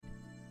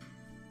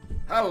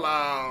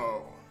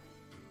Hello!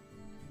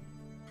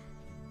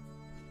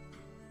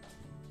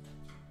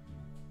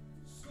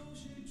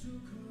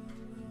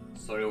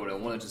 Sorry, what I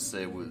wanted to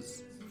say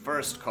was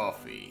first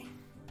coffee,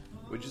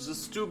 which is a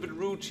stupid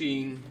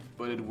routine,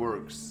 but it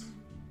works.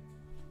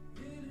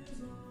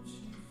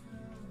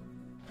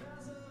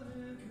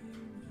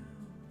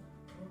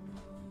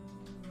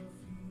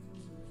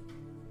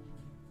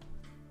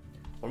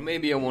 Or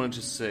maybe I wanted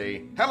to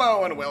say,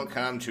 hello and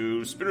welcome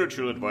to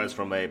Spiritual Advice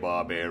from a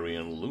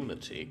Barbarian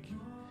Lunatic.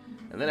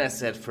 And then I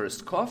said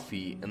first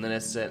coffee, and then I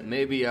said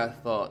maybe I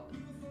thought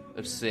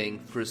of saying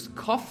first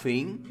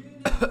coughing,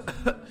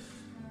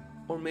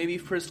 or maybe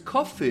first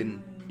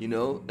coffin,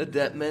 a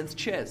dead man's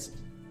chest.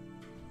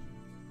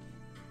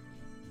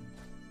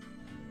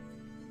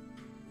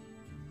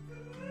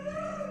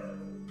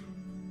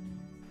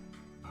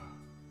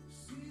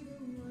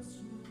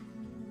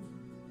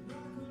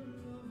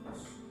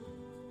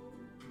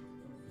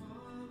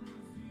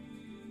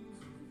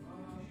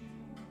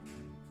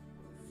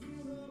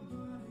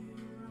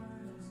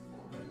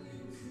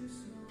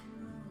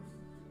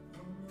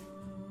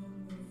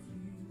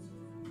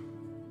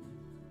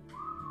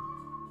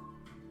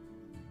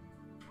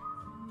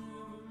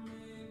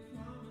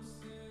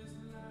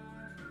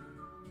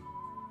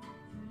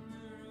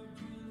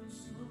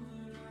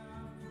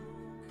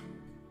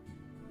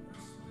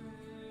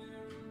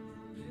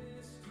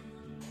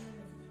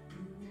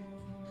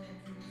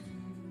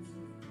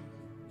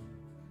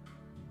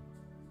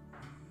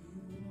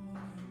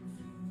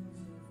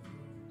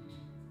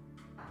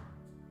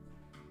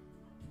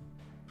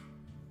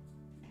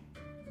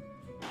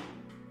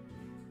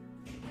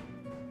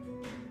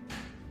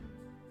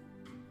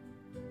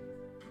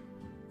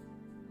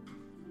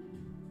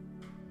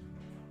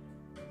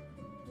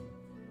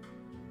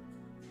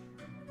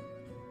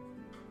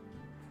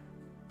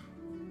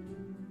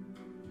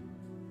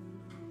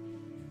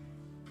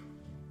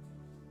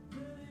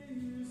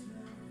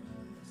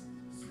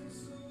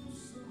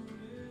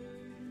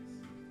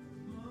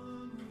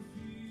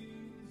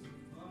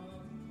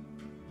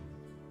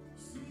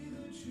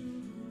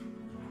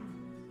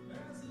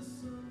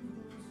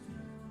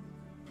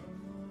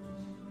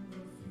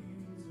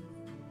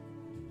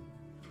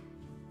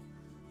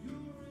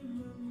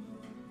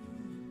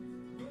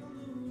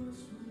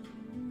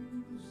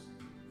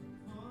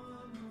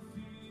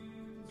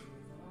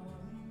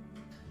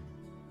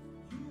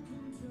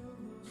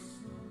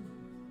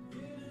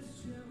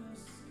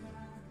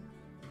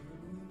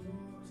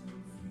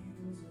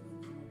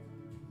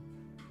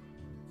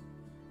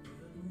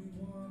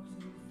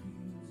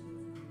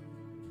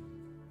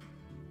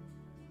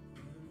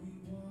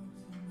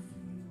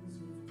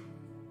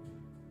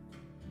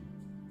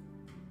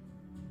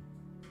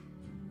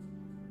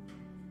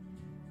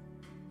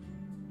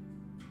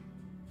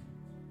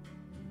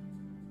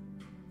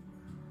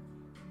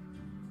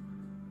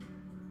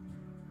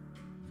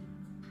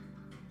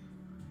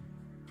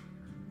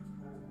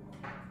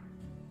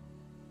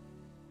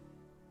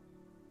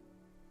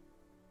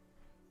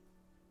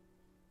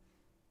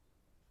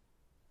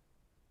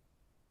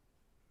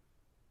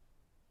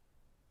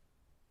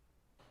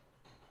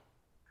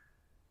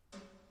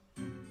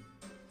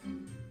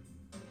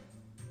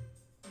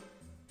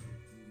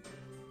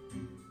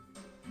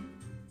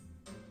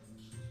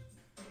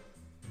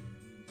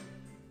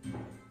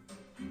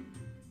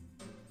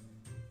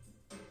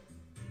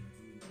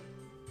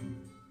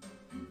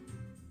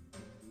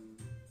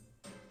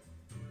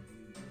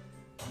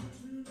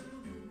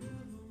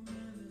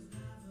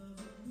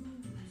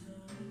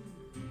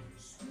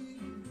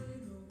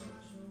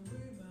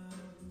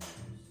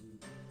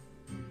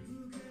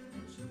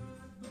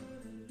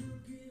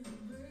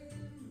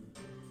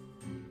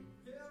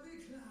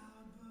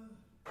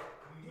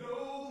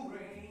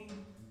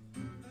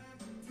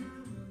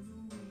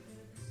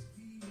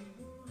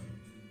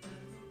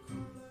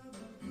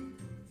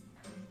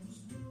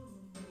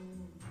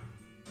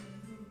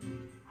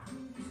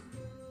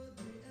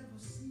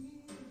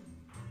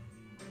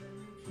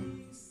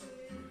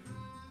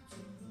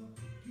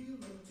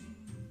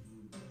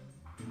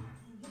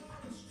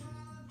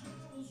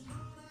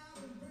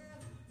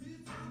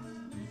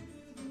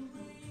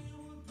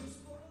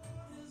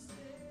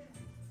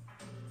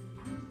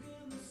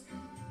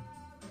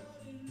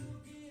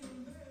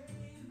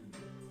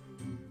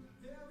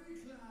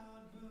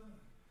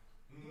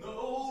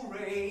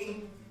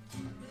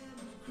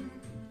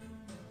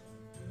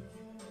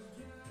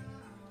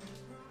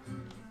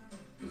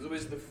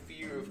 Always the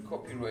fear of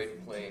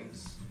copyright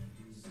claims.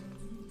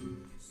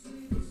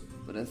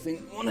 But I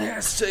think one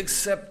has to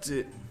accept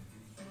it.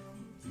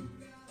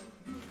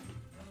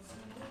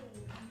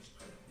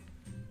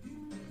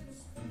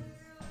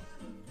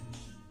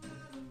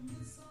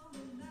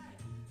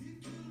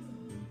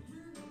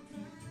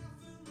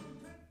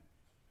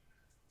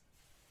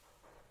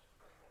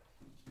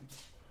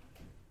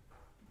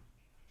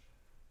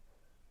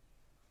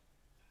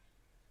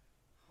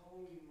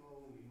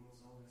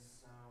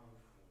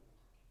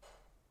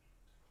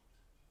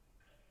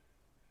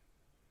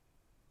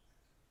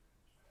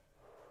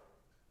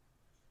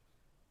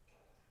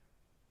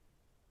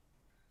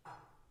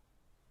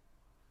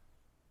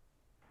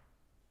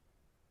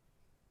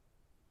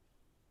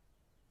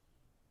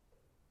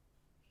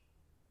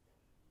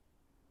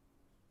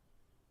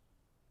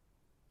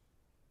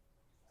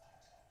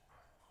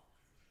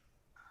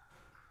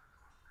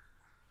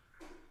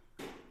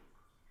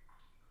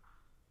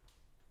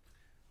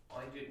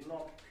 did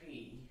not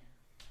pee.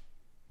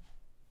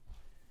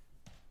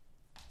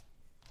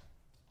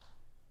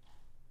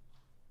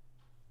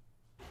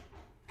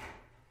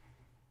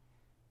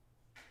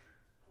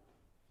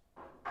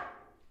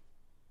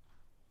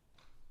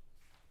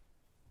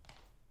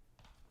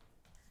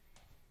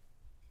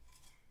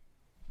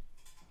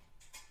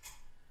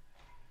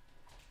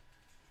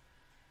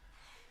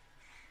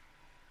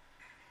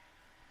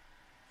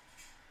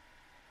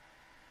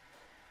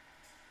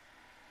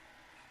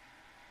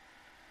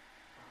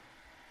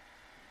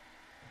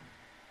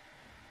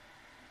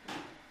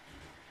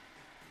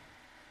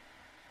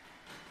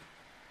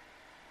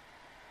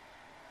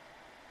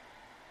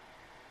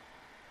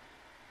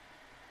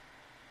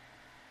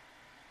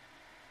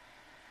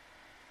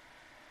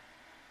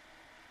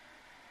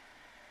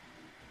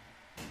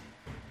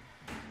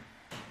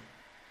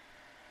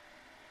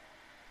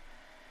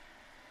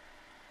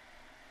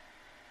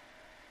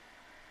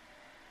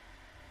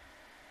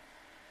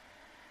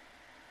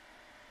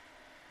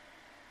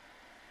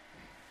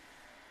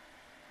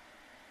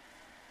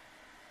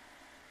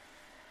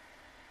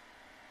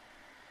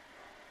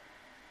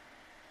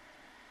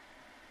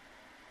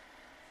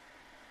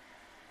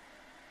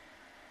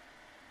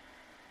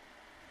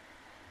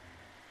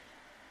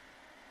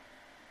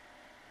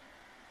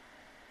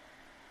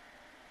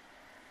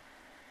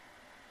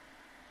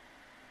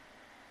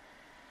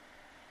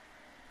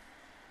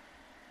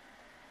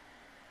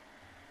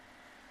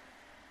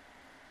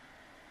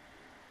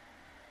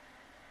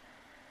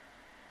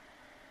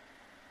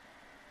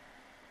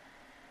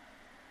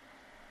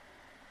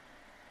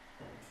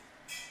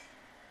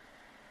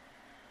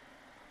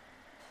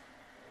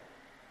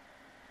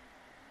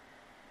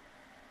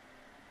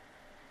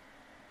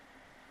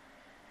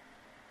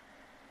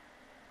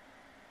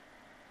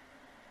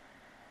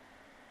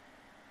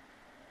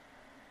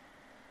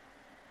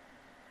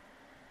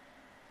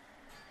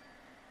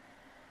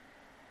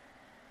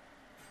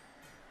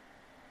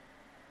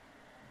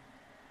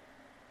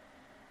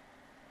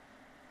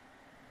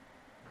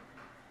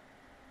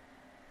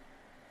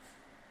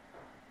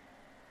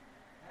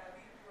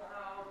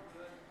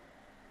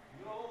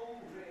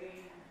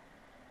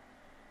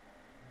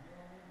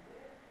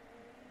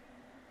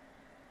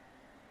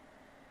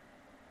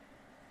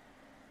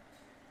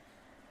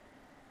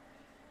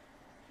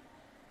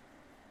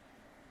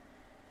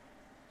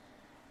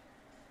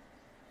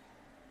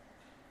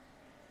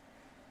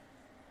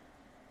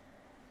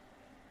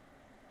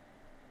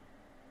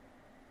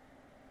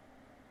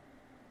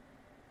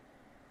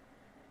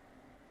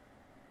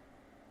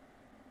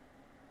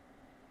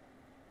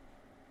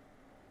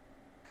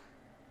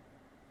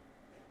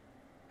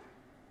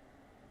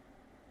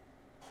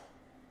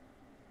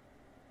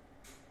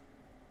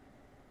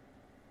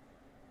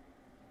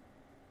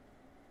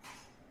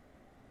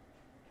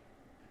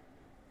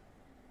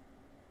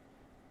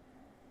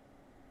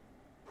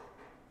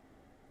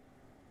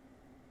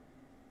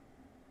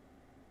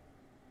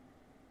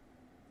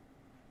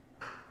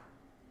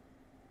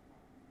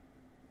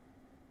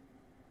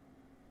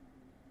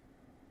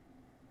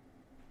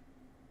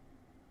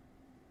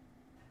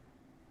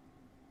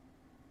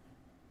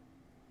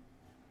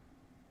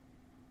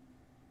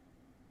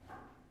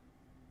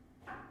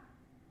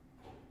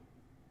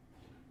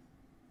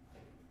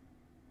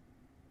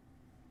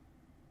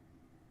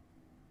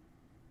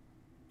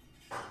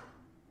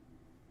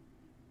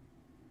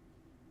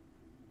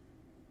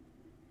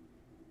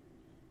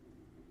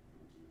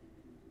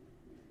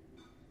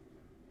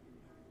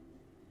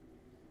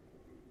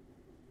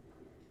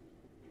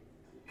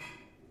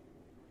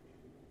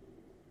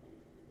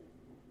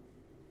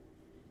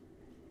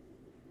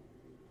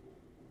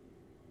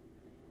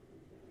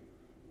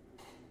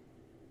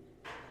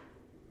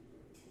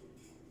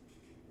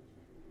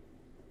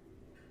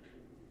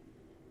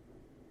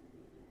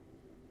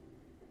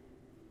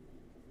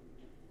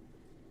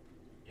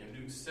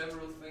 Do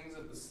several things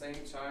at the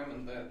same time,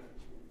 and that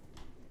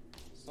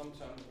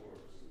sometimes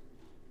works.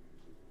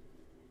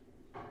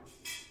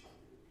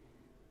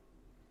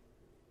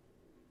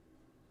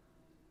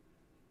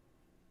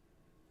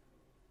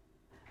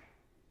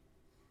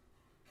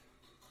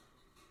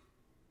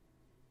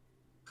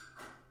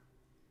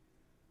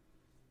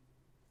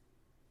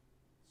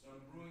 So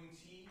I'm brewing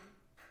tea,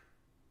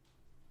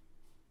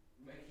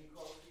 making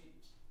coffee,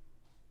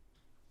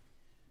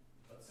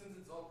 but since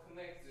it's all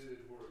connected,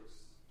 it works.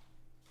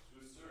 To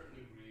a certain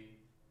degree.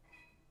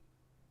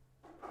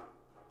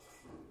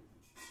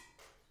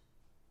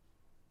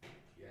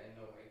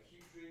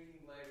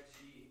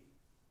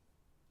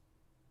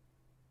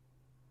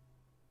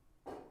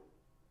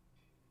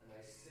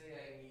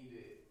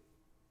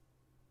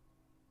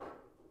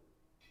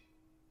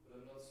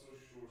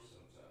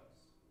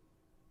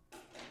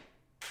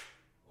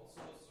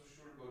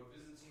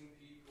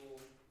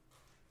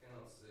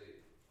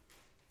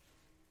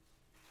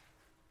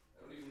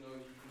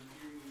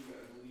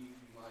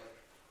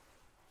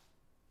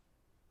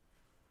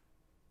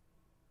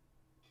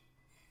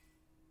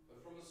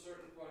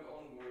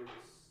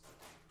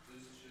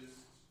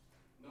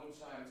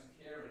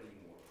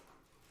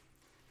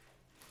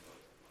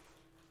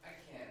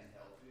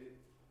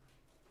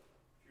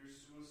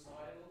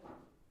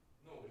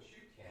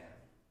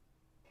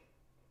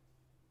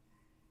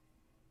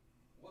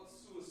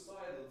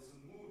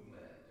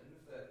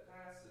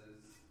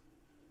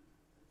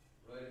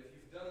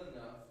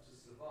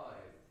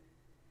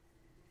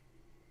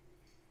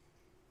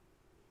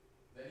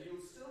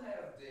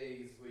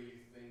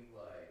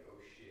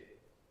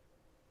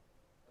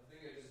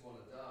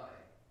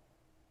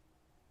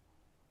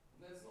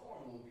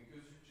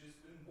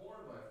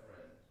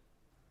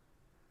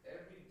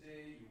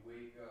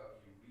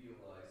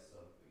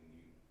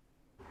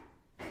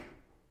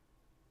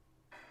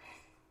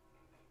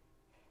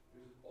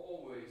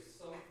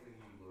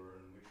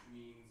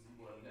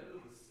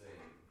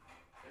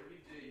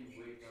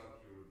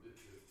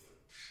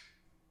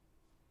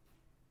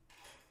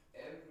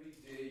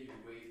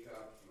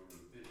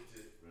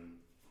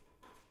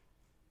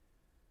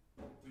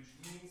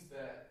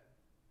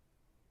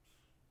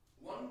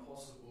 one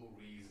possible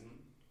reason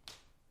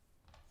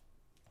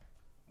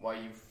why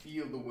you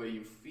feel the way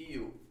you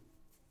feel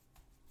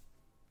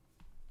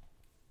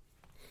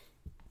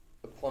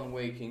upon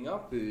waking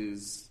up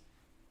is...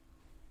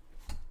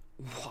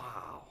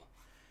 Wow.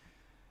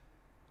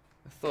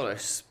 I thought I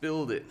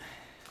spilled it,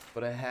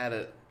 but I had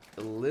a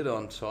lid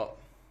on top,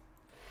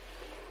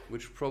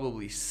 which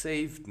probably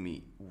saved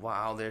me.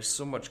 Wow, there's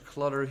so much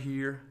clutter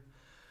here.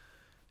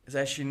 It's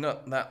actually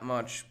not that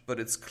much, but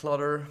it's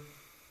clutter,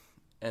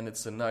 and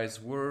it's a nice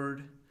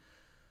word.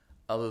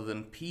 Other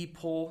than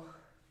people,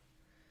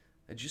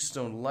 I just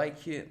don't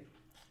like it.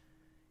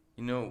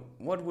 You know,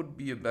 what would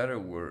be a better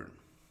word?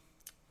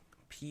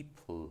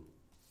 People.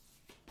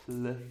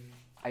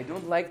 I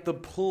don't like the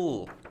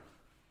pull.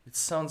 It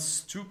sounds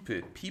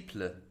stupid.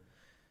 People.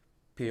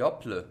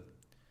 People.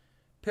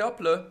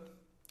 People.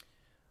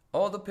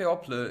 All the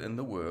people in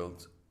the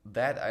world.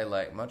 That I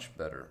like much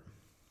better.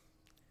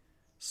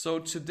 So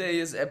today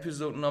is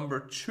episode number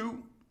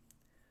 2.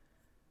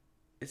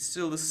 It's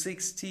still the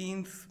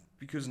 16th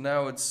because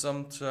now it's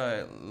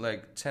sometime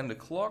like 10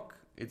 o'clock.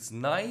 It's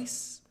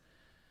nice.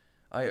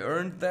 I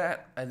earned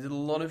that. I did a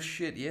lot of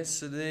shit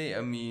yesterday.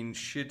 I mean,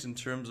 shit in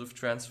terms of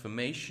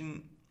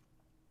transformation.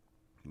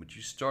 But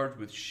you start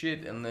with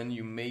shit and then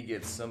you may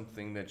get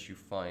something that you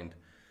find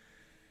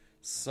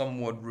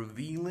somewhat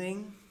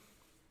revealing.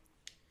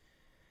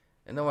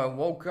 And now I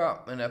woke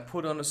up and I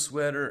put on a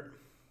sweater.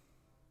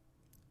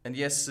 And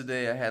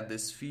yesterday I had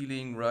this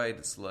feeling, right?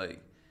 It's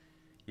like,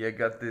 yeah, I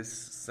got this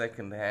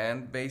second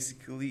hand,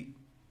 basically.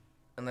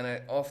 And then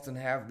I often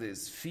have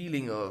this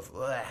feeling of,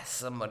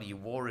 somebody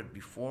wore it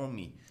before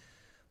me.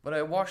 But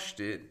I washed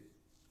it.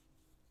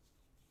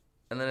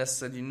 And then I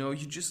said, you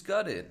just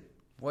got it.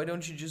 Why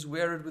don't you just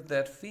wear it with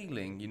that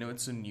feeling?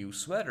 It's a new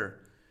sweater.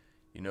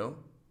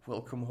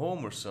 Welcome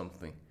home or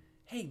something.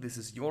 Hey, this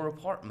is your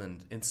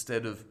apartment.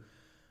 Instead of,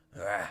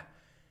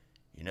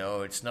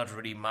 it's not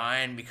really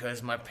mine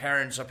because my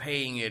parents are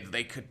paying it.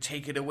 They could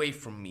take it away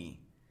from me.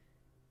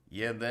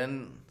 Yeah,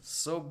 then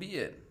so be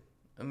it.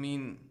 I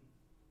mean,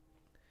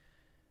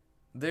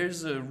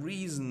 there's a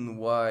reason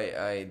why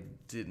I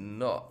did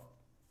not.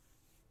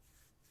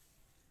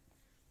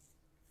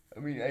 I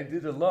mean, I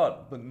did a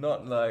lot, but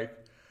not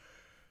like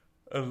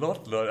a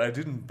lot. I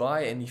didn't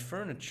buy any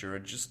furniture. I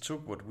just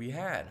took what we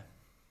had.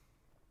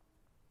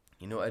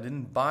 I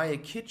didn't buy a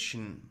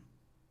kitchen.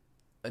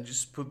 I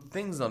just put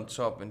things on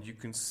top, and you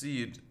can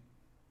see it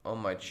on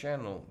my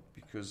channel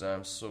because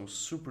I'm so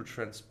super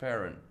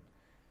transparent.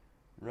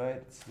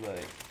 Right? It's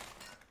like,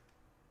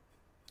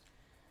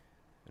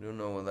 I don't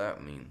know what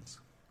that means.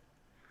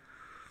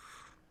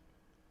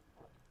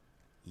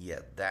 Yeah,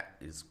 that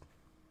is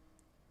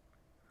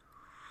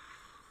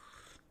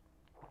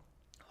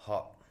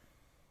hot.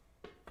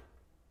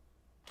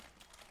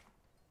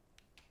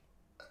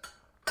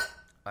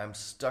 I'm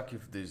stuck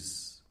if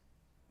this.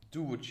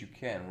 Do what you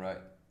can, right?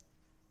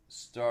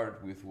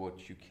 Start with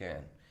what you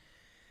can.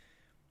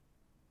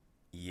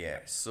 Yeah,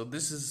 so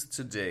this is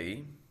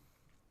today.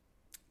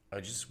 I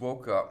just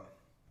woke up.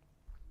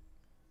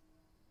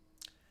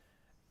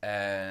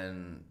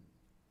 And,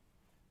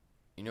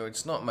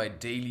 it's not my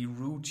daily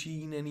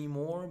routine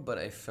anymore, but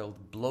I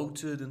felt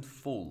bloated and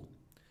full.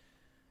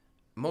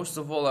 Most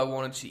of all, I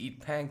wanted to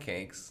eat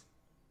pancakes.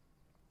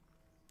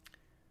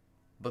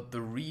 But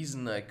the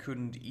reason I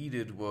couldn't eat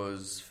it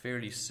was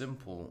fairly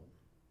simple.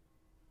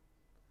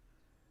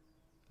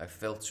 I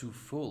felt too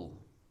full.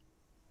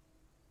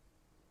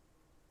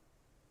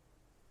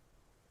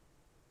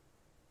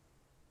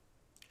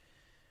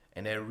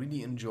 And I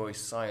really enjoy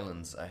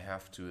silence, I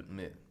have to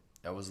admit.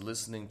 I was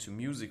listening to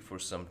music for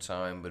some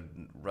time, but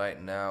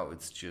right now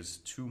it's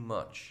just too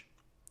much.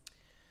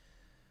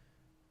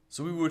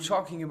 So we were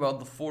talking about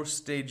the 4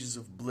 stages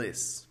of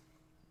bliss.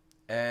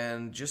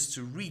 And just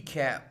to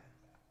recap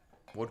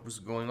what was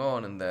going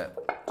on in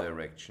that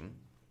direction.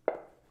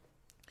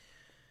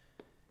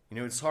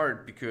 It's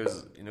hard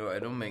because, I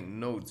don't make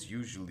notes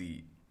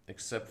usually,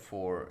 except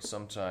for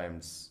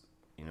sometimes,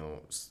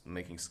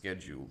 making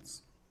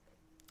schedules.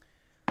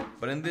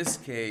 But in this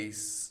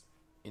case,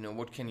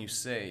 what can you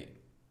say?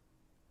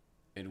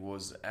 It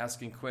was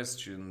asking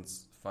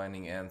questions,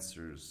 finding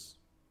answers,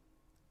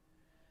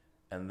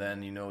 and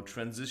then,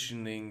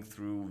 transitioning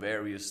through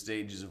various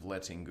stages of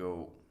letting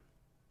go.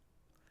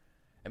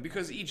 And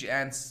because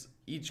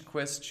each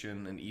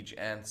question and each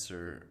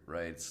answer,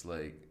 right, it's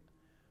like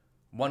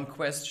one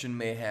question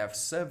may have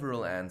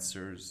several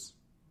answers,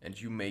 and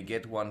you may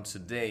get one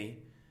today,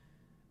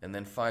 and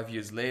then 5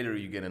 years later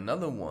you get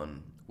another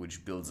one,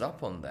 which builds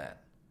up on that.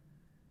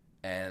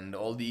 And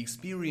all the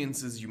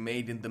experiences you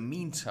made in the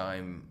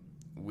meantime,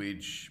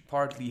 which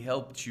partly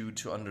helped you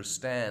to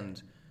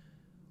understand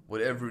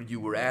whatever you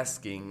were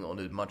asking on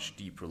a much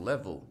deeper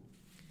level.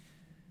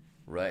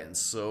 Right? And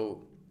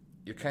so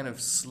you're kind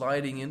of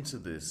sliding into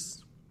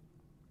this.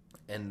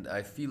 And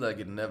I feel like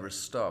it never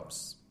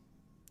stops.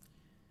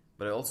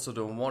 But I also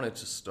don't want it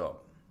to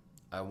stop.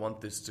 I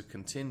want this to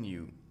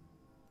continue.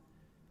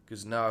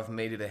 Because now I've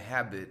made it a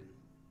habit.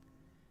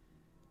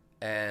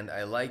 And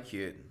I like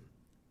it.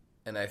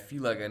 and I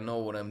feel like I know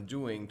what I'm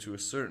doing to a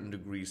certain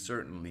degree,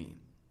 certainly.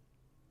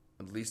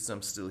 At least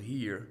I'm still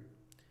here.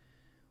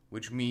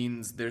 Which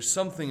means there's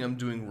something I'm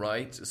doing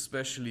right,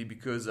 especially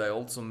because I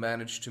also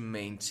managed to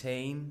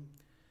maintain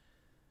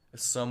a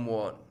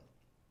somewhat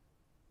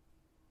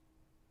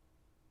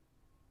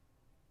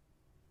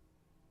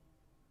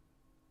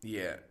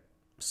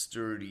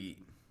sturdy,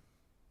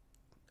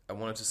 I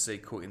wanted to say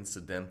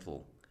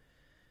coincidental.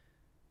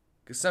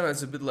 Because sometimes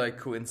it's a bit like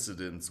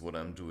coincidence what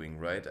I'm doing,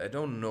 right? I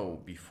don't know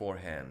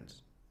beforehand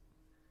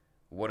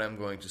what I'm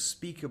going to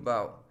speak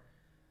about.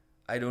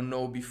 I don't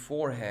know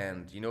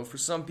beforehand. You know, for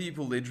some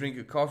people, they drink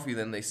a coffee,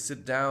 then they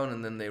sit down,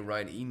 and then they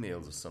write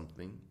emails or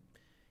something.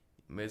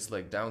 It's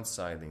like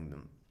downsizing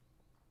them.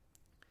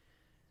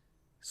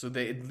 So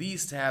they at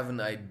least have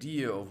an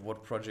idea of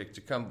what project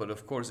to come. But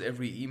of course,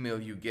 every email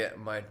you get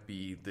might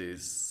be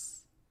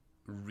this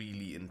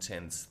really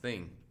intense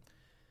thing.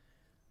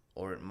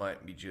 Or it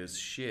might be just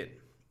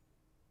shit.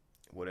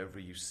 Whatever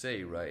you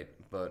say, right?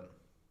 But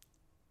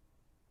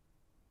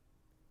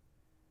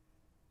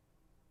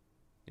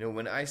you know,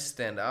 when I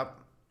stand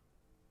up,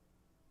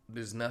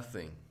 there's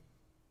nothing.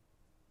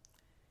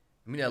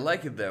 I mean, I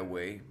like it that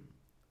way.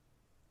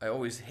 I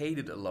always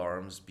hated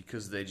alarms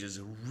because they just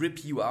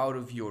rip you out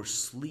of your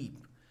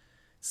sleep.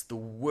 It's the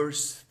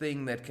worst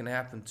thing that can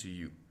happen to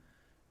you,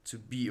 to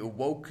be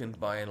awoken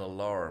by an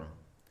alarm.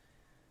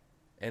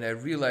 And I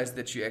realized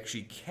that you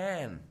actually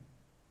can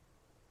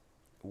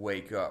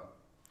wake up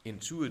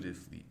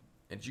intuitively.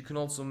 And you can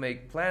also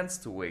make plans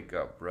to wake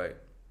up, right?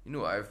 You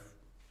know,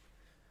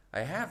 I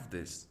have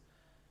this.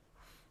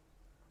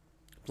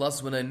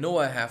 Plus, when I know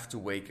I have to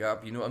wake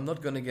up, you know, I'm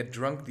not going to get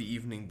drunk the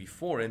evening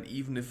before. And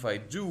even if I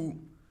do,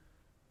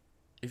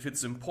 if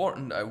it's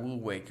important, I will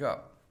wake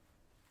up.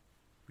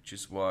 Which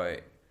is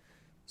why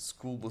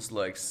school was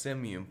like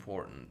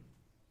semi-important.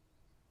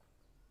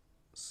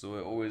 So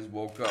I always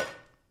woke up.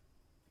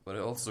 But I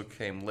also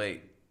came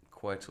late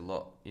quite a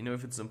lot. You know,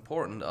 if it's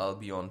important, I'll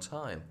be on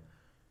time.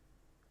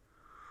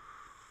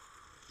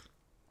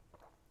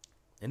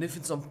 And if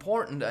it's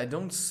important, I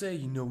don't say,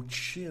 you know,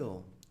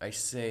 chill. I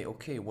say,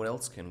 okay, what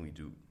else can we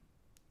do?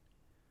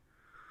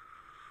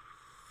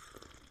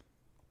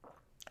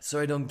 So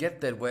I don't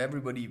get that where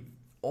everybody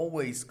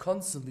always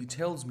constantly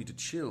tells me to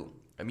chill.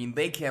 I mean,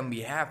 they can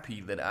be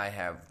happy that I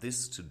have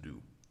this to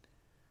do.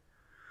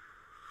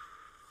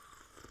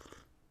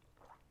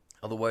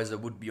 Otherwise, I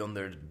would be on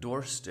their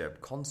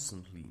doorstep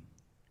constantly.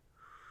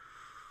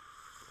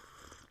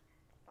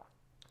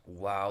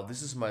 Wow,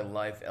 this is my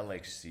life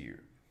elixir.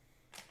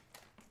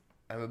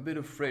 I'm a bit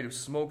afraid of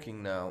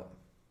smoking now.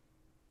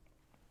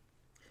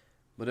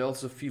 But I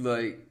also feel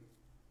like,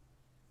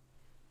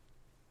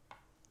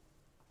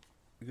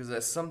 because I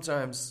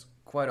sometimes,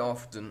 quite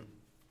often,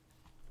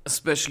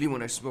 especially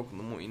when I smoke in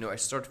the morning, you know, I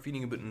start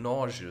feeling a bit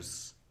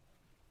nauseous.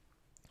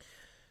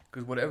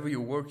 Because whatever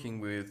you're working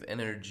with,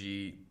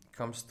 energy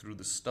comes through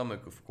the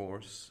stomach, of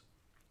course.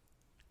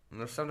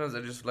 And sometimes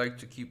I just like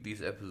to keep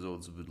these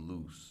episodes a bit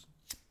loose.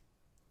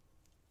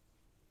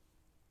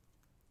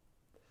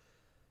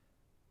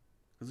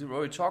 Because we've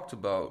already talked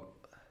about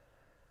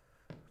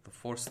the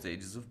 4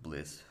 stages of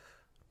bliss.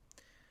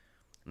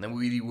 And then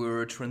we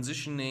were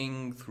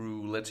transitioning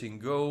through letting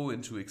go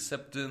into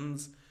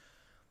acceptance.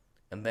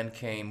 And then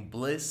came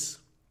bliss,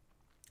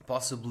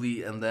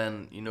 possibly. And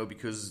then, you know,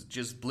 because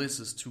just bliss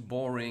is too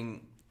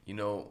boring, you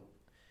know,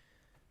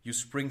 you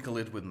sprinkle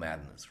it with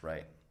madness,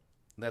 right?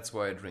 That's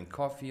why I drink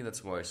coffee,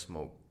 that's why I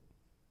smoke.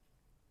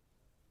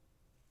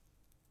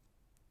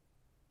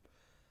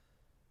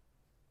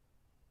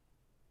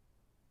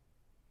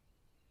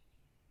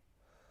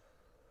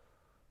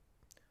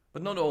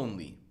 But not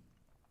only.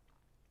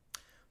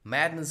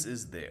 Madness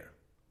is there.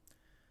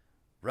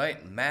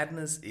 Right?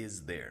 Madness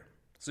is there.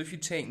 So if you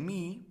take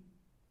me,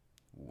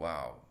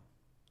 wow.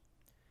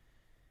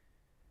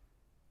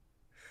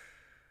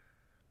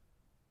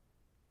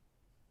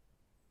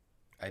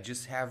 I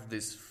just have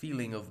this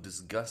feeling of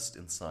disgust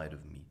inside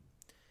of me.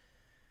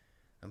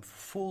 I'm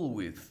full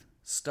with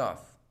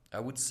stuff. I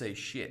would say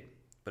shit.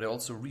 But I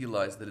also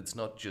realize that it's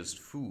not just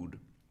food.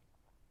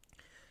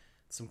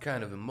 It's some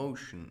kind of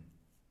emotion.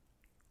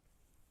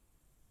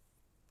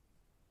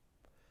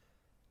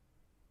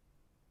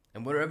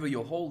 And wherever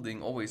you're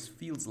holding always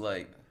feels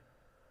like,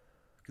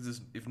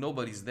 because if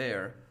nobody's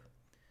there,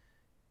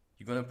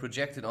 you're going to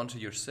project it onto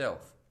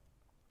yourself.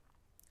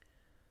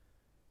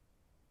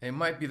 And it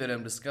might be that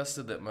I'm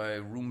disgusted that my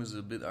room is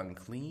a bit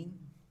unclean.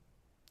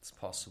 It's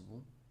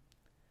possible.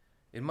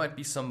 It might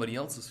be somebody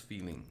else's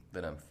feeling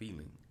that I'm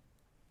feeling.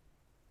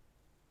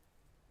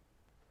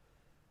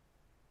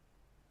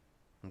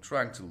 I'm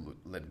trying to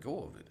let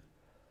go of it.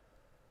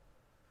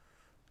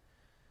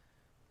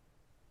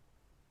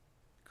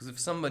 Because if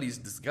somebody's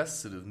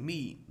disgusted of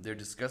me, they're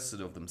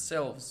disgusted of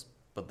themselves,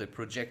 but they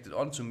project it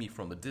onto me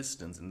from a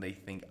distance and they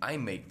think I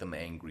make them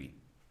angry.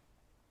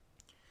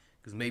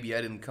 Because maybe I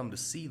didn't come to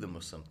see them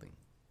or something.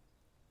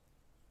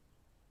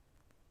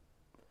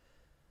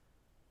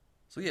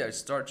 So yeah, I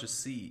start to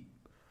see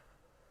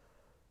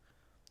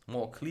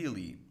more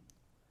clearly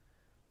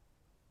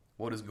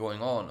what is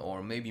going on,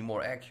 or maybe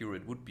more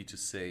accurate would be to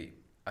say,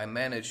 I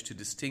manage to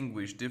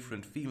distinguish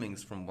different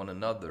feelings from one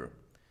another,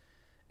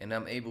 and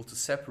I'm able to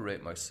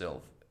separate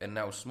myself. And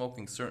now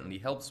smoking certainly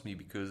helps me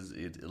because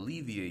it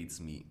alleviates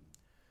me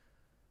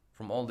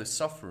from all this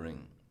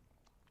suffering.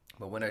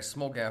 But when I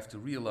smoke, I have to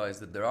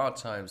realize that there are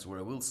times where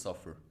I will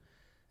suffer,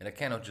 and I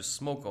cannot just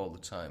smoke all the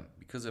time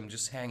because I'm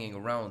just hanging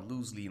around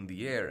loosely in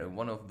the air. And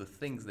one of the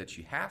things that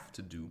you have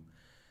to do,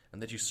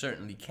 and that you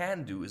certainly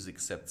can do, is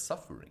accept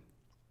suffering.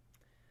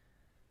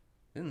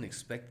 Didn't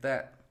expect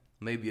that.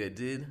 Maybe I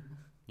did.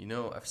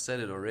 I've said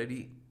it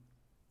already.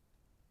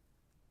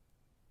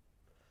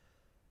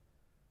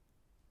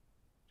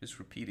 Just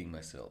repeating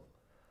myself.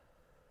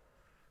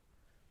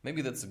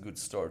 Maybe that's a good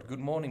start. Good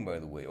morning, by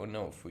the way. Or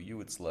no, for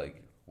you it's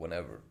like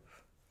whenever.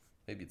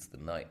 Maybe it's the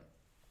night.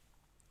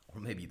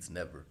 Or maybe it's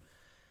never.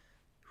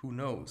 Who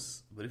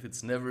knows? But if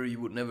it's never,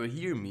 you would never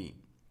hear me.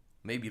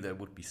 Maybe that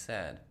would be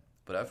sad.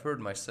 But I've heard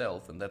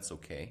myself, and that's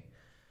okay.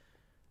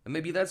 And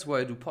maybe that's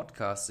why I do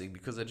podcasting,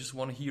 because I just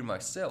want to hear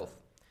myself.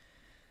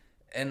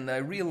 And I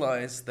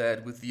realized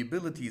that with the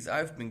abilities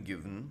I've been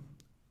given,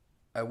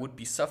 I would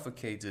be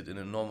suffocated in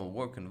a normal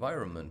work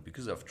environment,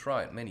 because I've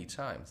tried many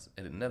times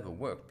and it never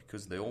worked,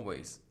 because it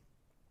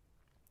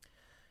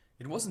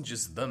wasn't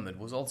just them, it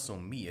was also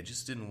me. I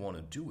just didn't want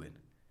to do it.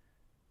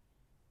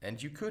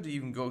 And you could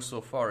even go so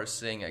far as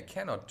saying I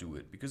cannot do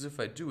it, because if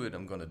I do it,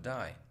 I'm gonna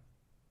die.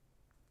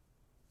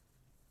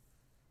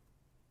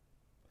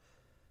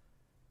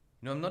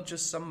 I'm not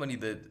just somebody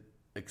that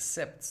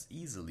accepts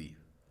easily.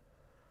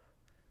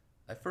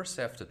 I first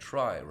have to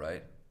try,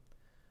 right?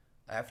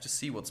 I have to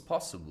see what's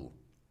possible.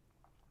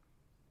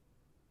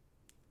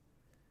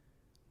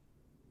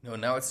 No,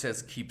 now it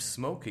says keep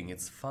smoking,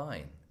 it's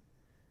fine.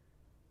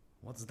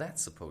 What's that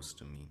supposed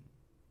to mean?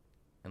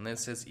 And then it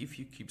says if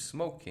you keep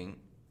smoking,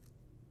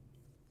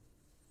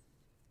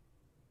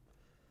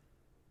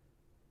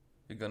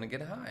 you're gonna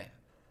get high.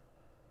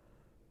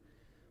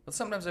 But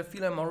sometimes I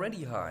feel I'm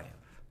already high.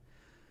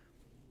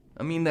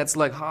 That's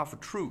like half a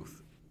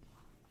truth.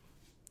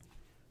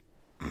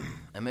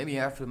 And maybe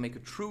I have to make a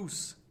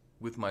truce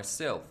with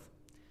myself,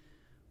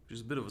 which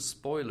is a bit of a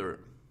spoiler,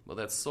 but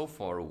that's so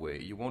far away,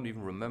 you won't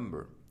even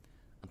remember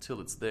until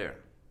it's there.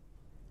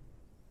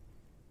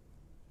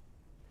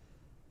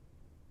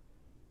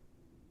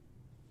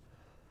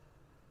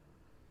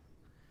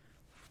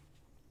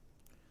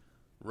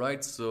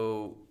 Right,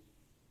 so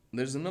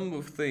there's a number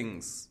of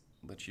things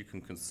that you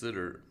can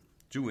consider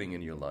doing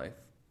in your life,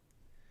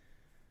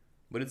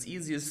 but it's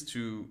easiest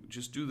to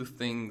just do the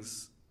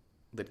things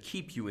that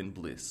keep you in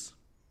bliss.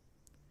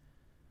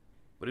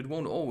 But it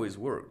won't always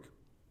work,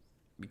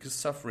 because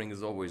suffering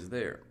is always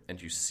there,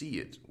 and you see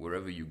it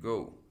wherever you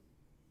go.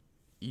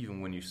 Even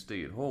when you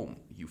stay at home,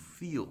 you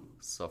feel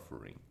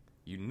suffering.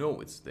 You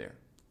know it's there,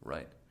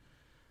 right?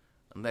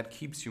 And that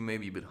keeps you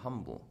maybe a bit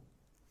humble.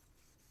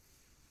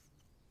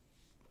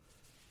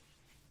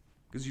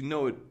 Because it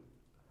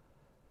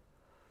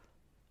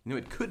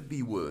could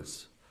be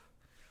worse.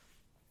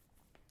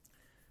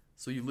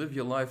 So you live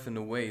your life in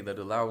a way that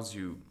allows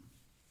you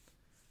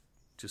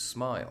to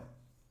smile.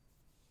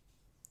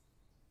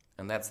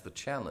 And that's the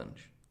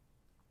challenge.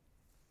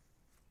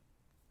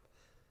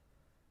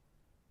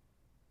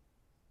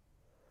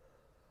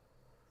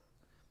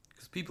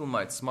 Because people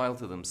might smile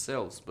to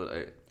themselves, but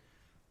I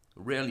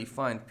rarely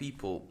find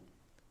people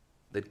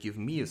that give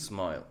me a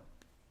smile.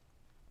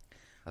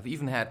 I've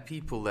even had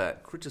people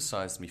that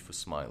criticize me for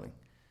smiling,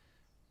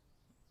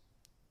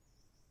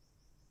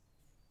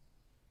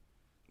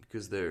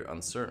 because they're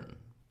uncertain.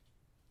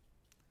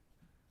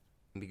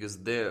 And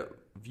because their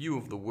view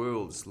of the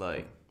world is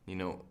like,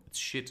 it's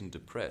shit and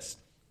depressed,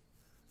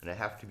 and I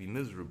have to be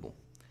miserable.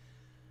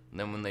 And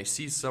then when they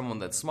see someone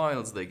that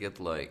smiles, they get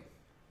like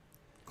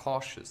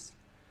cautious,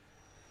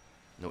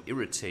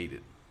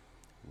 irritated.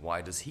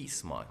 Why does he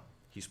smile?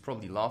 He's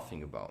probably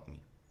laughing about me.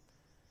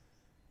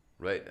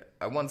 Right?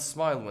 I once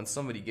smiled when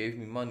somebody gave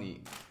me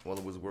money while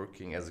I was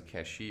working as a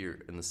cashier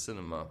in the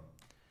cinema.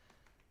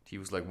 He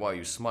was like, why are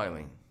you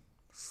smiling?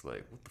 It's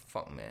like, what the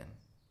fuck, man?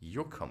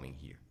 You're coming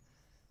here.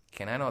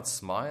 Can I not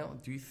smile?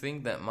 Do you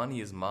think that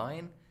money is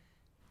mine?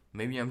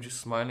 Maybe I'm just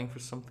smiling for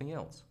something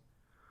else.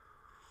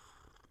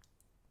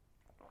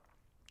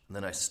 And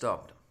then I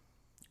stopped.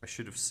 I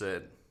should have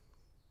said,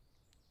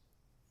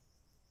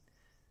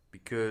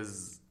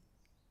 because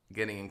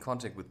getting in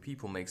contact with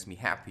people makes me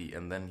happy,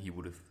 and then he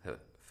would have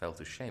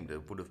felt ashamed.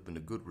 It would have been a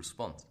good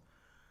response.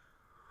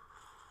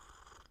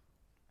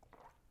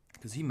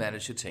 Because he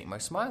managed to take my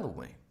smile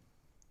away.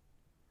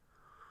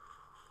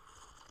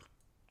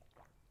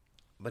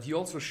 But he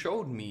also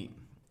showed me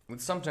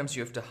that sometimes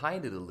you have to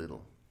hide it a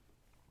little.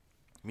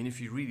 If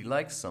you really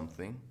like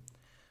something,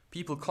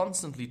 people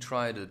constantly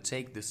try to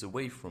take this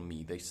away from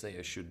me. They say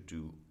I should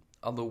do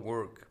other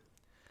work.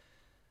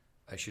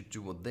 I should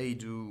do what they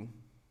do.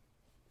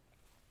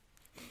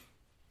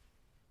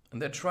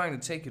 And they're trying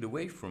to take it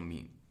away from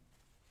me.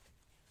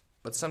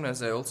 But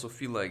sometimes I also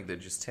feel like they're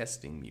just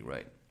testing me,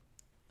 right?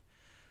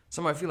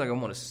 Sometimes I feel like I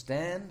want to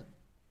stand.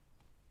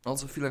 I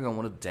also feel like I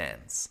want to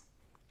dance.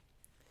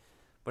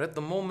 But at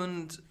the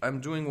moment, I'm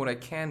doing what I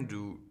can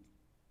do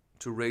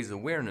to raise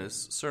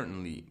awareness,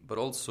 certainly, but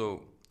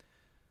also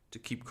to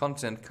keep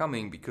content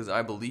coming, because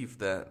I believe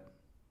that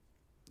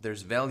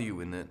there's value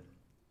in it.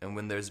 And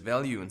when there's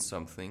value in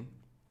something,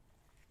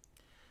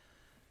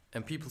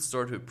 and people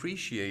start to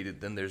appreciate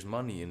it, then there's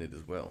money in it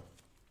as well.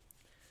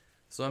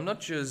 So I'm not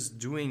just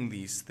doing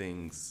these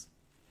things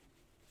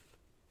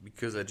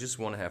because I just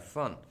want to have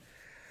fun.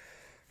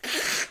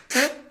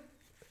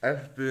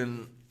 I've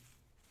been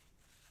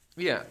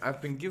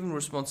given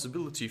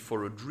responsibility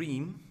for a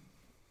dream.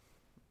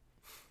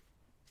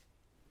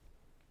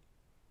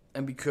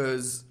 And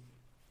because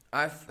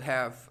I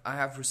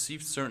have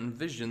received certain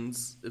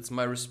visions, it's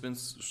my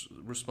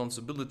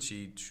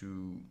responsibility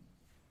to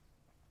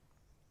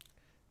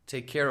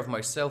take care of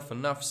myself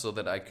enough so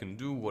that I can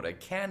do what I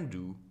can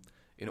do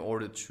in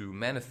order to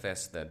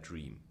manifest that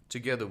dream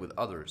together with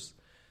others.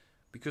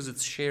 Because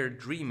it's shared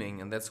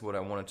dreaming, and that's what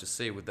I wanted to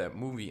say with that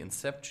movie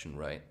Inception,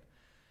 right?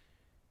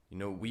 You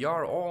know, we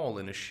are all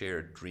in a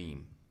shared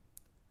dream,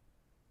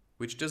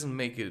 which doesn't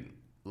make it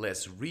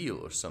less real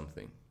or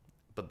something.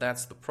 But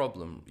that's the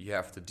problem you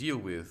have to deal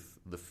with,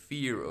 the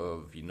fear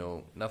of,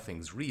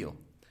 nothing's real.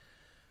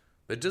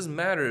 But it doesn't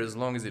matter as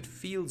long as it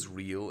feels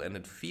real, and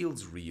it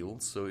feels real.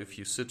 So if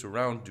you sit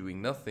around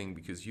doing nothing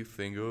because you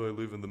think, oh, I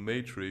live in the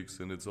Matrix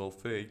and it's all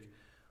fake,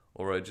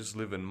 or I just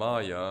live in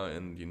Maya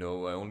and, I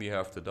only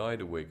have to die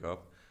to wake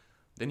up,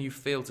 then you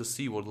fail to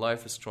see what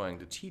life is trying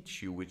to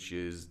teach you, which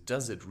is,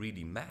 does it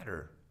really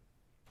matter?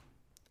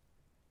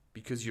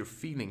 Because you're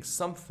feeling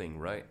something,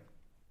 right?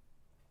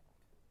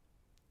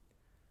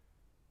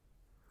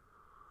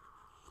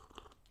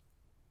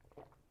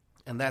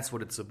 And that's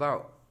what it's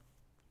about.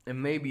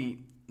 And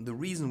maybe the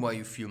reason why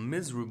you feel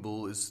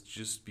miserable is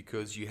just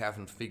because you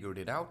haven't figured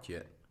it out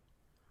yet.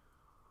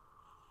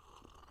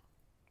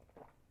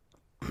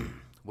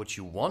 What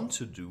you want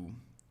to do,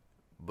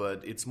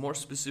 but it's more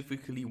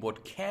specifically,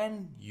 what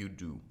can you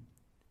do?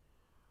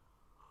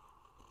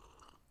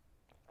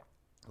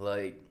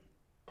 Like,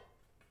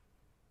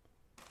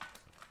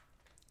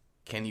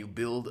 can you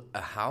build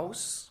a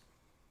house?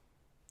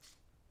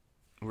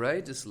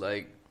 Right? It's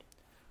like,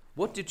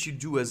 what did you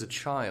do as a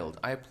child?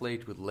 I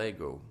played with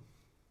Lego.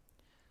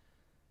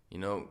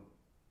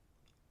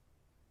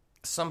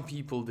 Some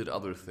people did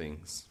other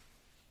things.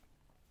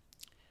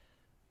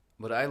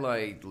 But I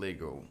liked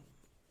Lego.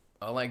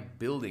 I like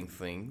building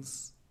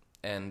things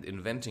and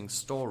inventing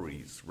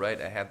stories,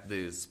 right? I had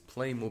this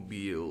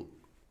Playmobil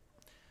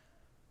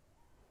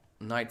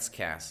Knight's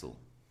Castle.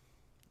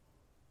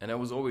 And I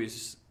was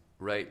always,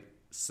 right,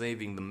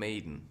 saving the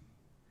maiden.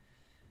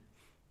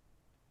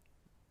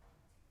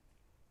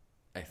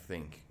 I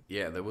think.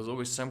 Yeah, there was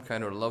always some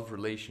kind of love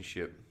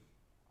relationship.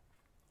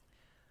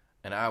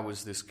 And I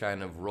was this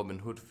kind of Robin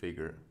Hood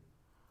figure.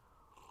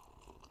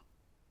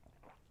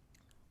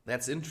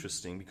 That's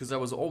interesting, because I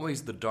was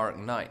always the Dark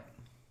Knight.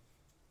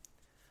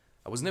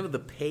 I was never the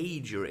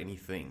page or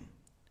anything.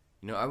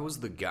 I was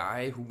the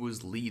guy who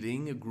was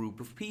leading a group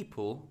of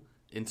people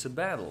into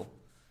battle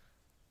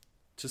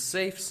to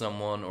save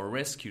someone or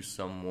rescue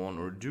someone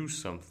or do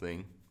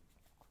something.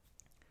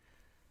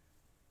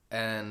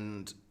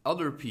 And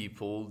other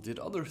people did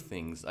other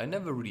things. I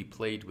never really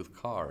played with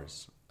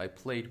cars. I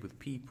played with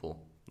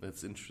people.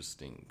 That's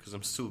interesting, because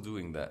I'm still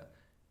doing that.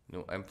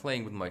 I'm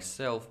playing with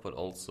myself, but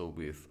also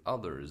with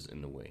others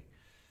in a way.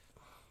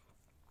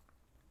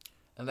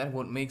 And that's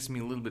what makes me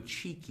a little bit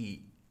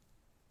cheeky,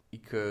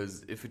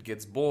 because if it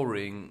gets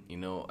boring,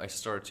 I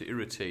start to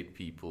irritate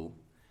people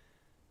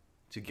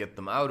to get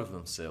them out of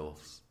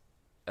themselves.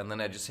 And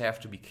then I just have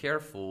to be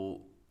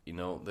careful,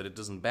 that it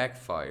doesn't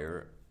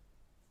backfire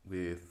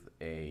with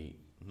a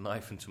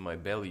knife into my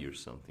belly or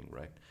something,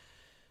 right?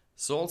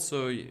 So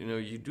also,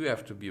 you do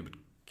have to be a bit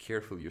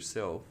careful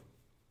yourself,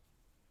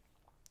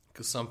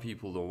 because some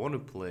people don't want to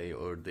play,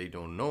 or they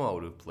don't know how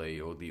to play,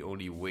 or the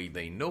only way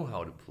they know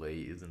how to play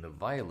is in a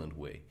violent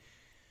way,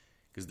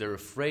 because they're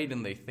afraid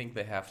and they think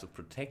they have to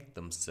protect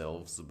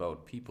themselves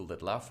about people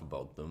that laugh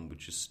about them,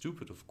 which is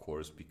stupid, of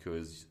course,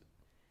 because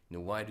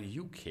why do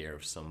you care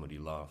if somebody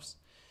laughs?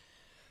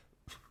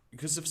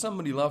 Because if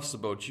somebody laughs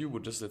about you,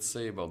 what does that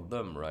say about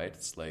them, right?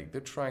 It's like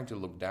they're trying to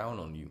look down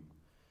on you.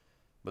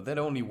 But that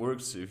only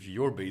works if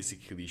you're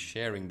basically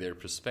sharing their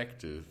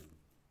perspective,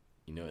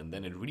 and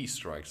then it really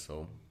strikes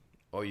home.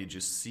 Or you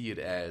just see it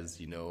as,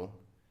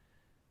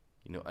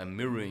 I'm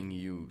mirroring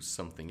you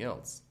something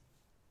else.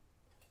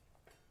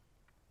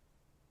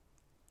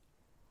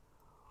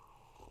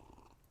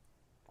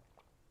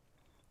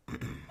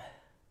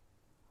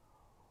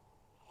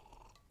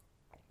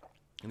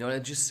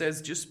 It just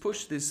says, just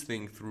push this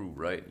thing through,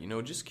 right?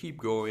 Just keep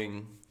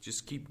going.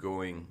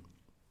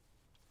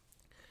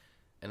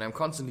 And I'm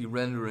constantly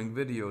rendering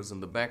videos in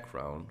the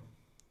background.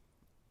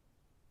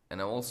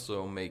 And I'm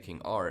also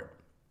making art.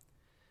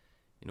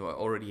 I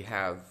already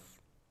have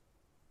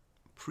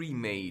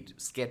pre-made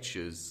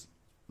sketches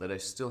that I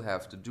still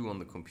have to do on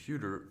the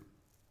computer,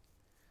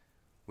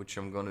 which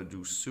I'm gonna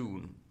do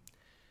soon.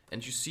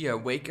 And you see, I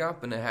wake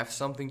up and I have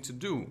something to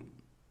do.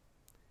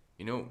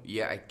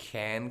 yeah, I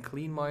can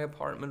clean my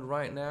apartment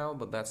right now,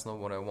 but that's not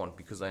what I want,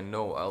 because I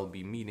know I'll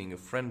be meeting a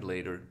friend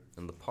later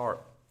in the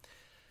park.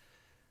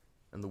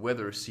 And the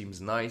weather seems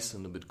nice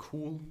and a bit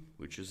cool,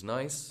 which is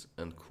nice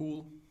and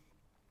cool.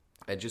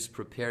 I just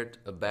prepared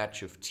a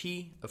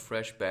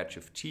fresh batch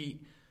of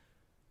tea,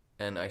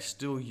 and I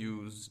still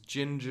use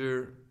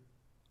ginger,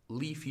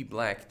 leafy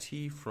black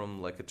tea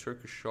from like a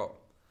Turkish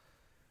shop.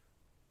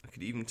 I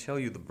could even tell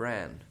you the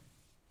brand.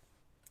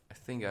 I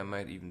think I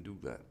might even do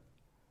that.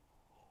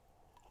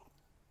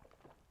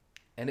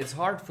 And it's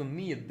hard for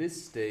me at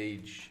this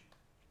stage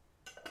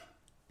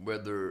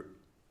whether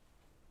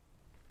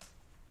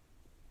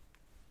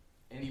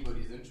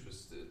anybody's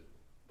interested,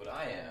 but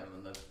I am,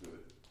 and that's good.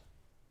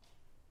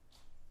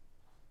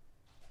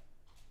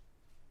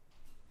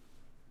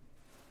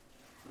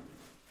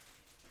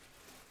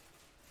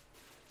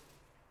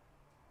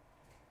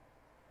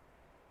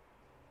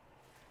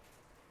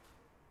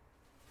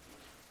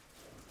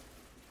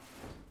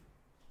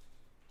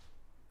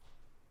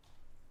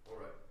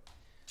 Alright,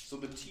 so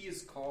the tea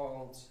is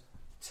called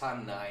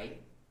Tanay,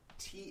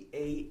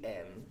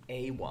 Tanay,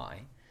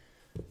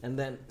 and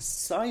then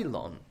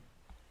Ceylon.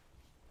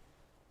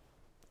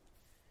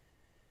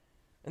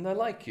 And I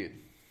like it.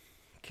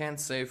 Can't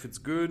say if it's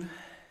good,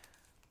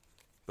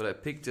 but I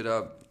picked it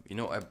up.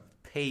 I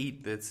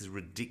paid, that's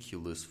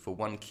ridiculous, for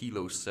 1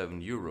 kilo,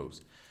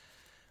 €7.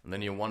 And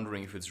then you're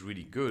wondering if it's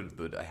really good,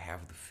 but I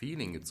have the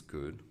feeling it's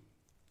good.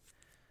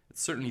 It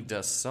certainly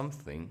does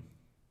something.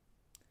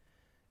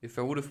 If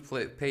I would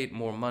have paid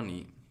more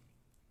money,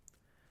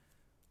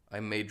 I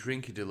may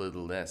drink it a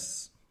little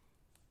less.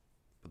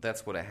 But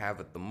that's what I have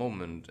at the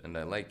moment, and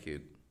I like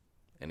it.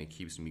 And it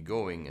keeps me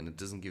going, and it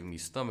doesn't give me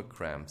stomach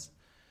cramps.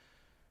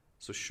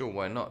 So sure,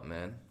 why not,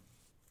 man?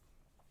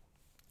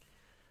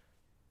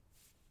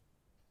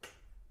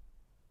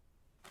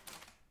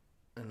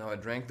 And now I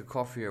drank the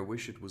coffee. I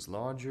wish it was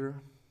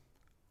larger.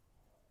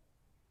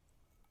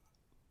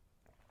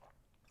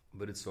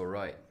 But it's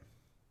alright.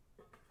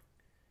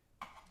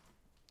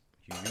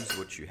 You use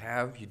what you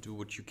have, you do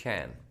what you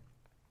can.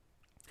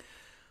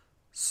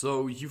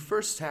 So you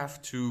first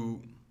have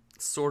to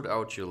sort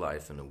out your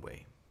life in a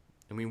way.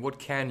 I mean, what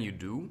can you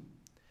do?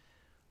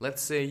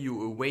 Let's say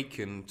you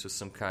awaken to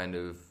some kind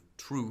of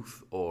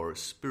truth or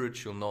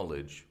spiritual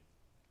knowledge,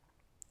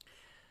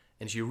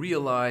 and you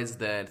realize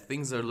that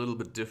things are a little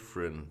bit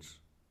different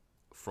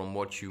from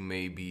what you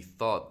maybe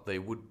thought they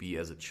would be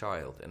as a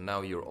child. And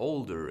now you're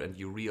older and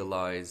you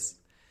realize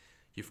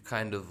you've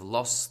kind of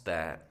lost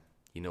that,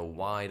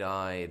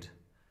 wide-eyed,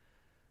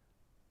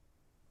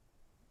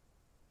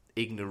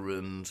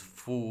 ignorant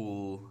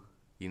fool,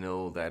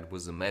 that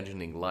was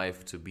imagining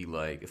life to be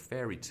like a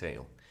fairy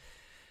tale.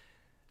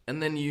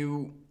 And then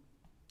you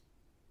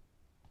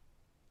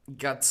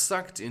got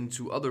sucked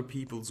into other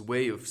people's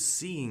way of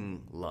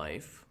seeing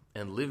life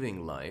and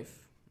living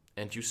life,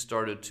 and you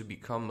started to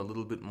become a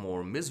little bit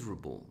more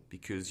miserable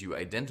because you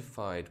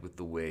identified with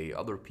the way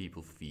other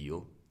people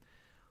feel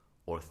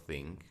or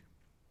think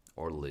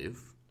or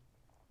live.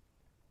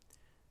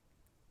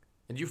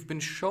 And you've been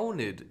shown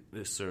it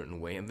a certain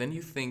way, and then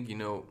you think,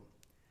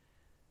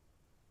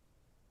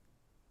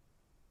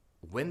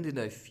 when did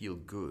I feel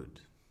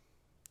good?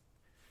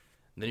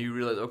 And then you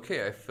realize,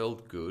 okay, I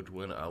felt good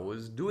when I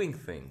was doing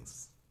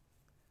things.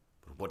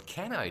 But what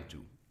can I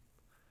do?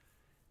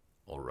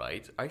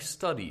 Alright, I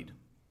studied.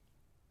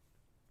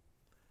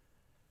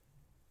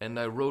 And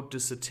I wrote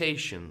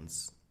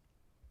dissertations.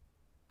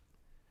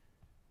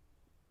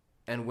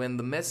 And when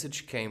the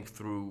message came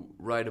through,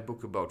 write a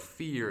book about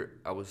fear,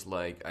 I was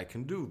like, I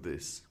can do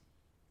this.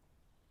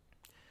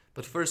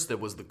 But first there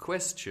was the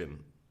question.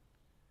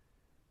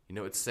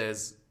 It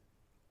says,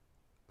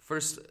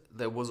 first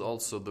there was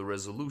also the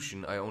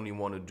resolution, I only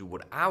want to do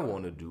what I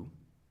want to do.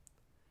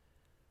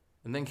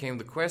 And then came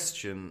the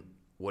question,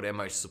 what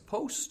am I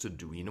supposed to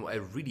do? I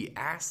really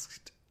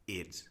asked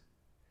it.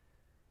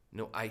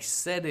 I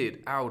said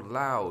it out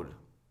loud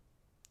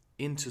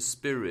into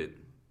spirit.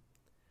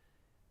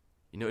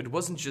 It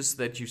wasn't just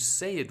that you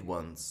say it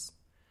once.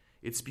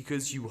 It's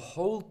because you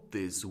hold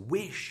this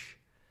wish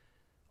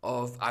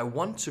of, I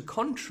want to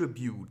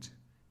contribute.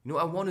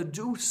 I want to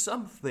do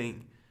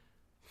something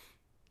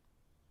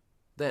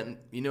that,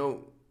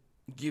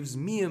 gives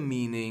me a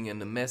meaning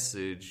and a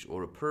message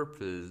or a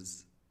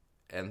purpose,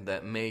 and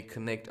that may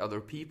connect other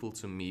people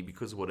to me,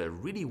 because what I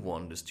really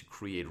want is to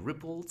create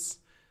ripples,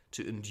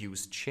 to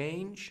induce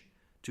change,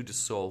 to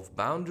dissolve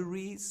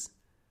boundaries,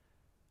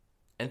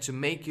 and to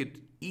make it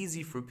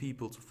easy for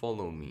people to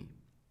follow me.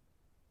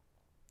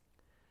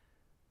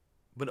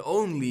 But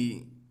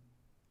only,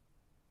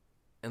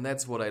 and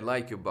that's what I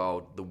like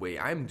about the way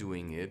I'm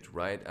doing it,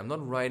 right? I'm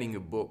not writing a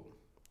book,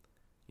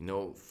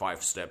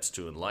 5 steps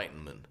to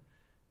enlightenment.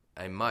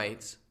 I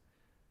might,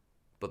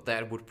 but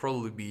that would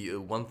probably be a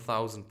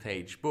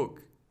 1,000-page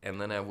book,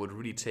 and then I would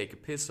really take a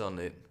piss on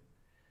it,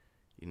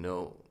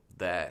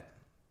 that,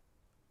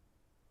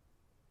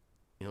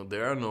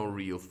 there are no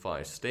real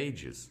 5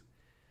 stages.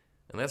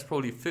 And that's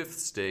probably 5th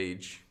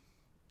stage.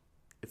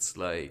 It's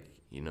like,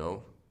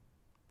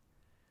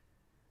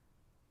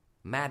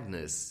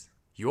 madness.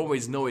 You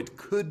always know it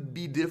could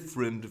be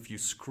different if you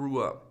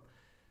screw up.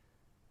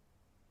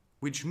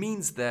 Which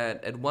means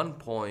that at one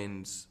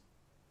point,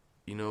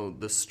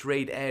 the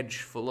straight edge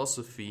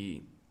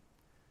philosophy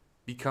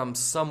becomes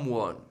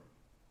somewhat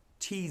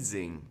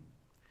teasing.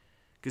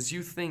 Because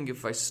you think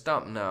if I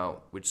stop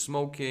now with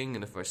smoking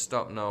and if I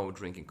stop now with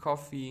drinking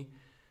coffee,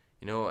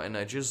 and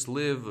I just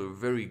live a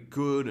very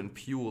good and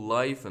pure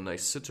life and I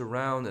sit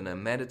around and I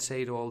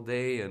meditate all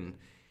day and,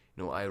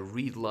 I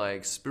read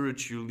like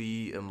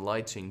spiritually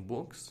enlightening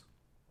books,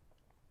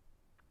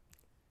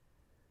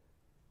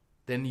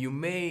 then you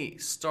may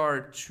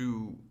start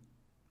to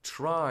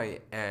try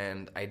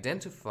and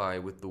identify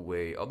with the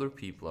way other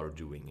people are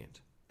doing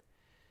it.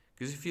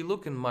 Because if you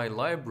look in my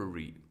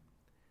library,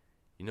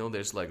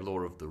 there's like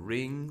Lord of the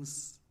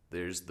Rings,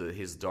 there's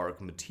his Dark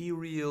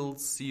Material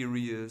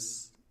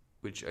series,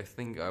 which I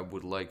think I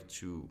would like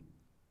to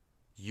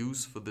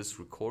use for this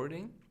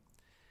recording.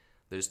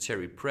 There's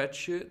Terry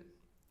Pratchett.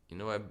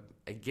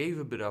 I gave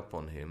a bit up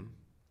on him.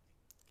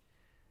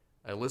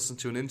 I listened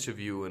to an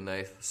interview and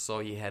I saw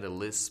he had a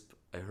lisp.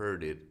 I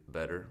heard it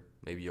better.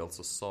 Maybe you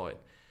also saw it.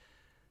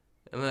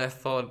 And then I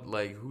thought,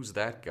 who's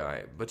that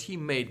guy? But he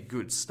made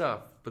good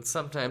stuff. But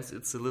sometimes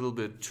it's a little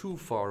bit too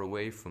far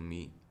away from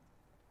me.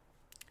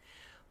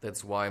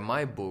 That's why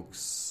my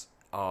books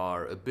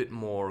are a bit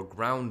more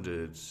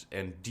grounded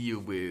and deal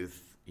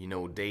with,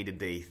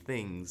 day-to-day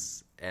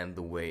things and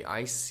the way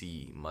I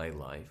see my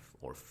life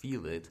or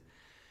feel it.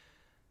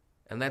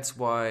 And that's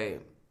why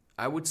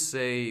I would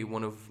say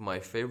one of my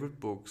favorite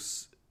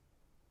books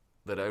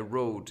that I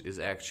wrote is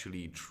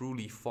actually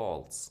Truly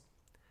False.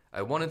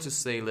 I wanted to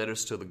say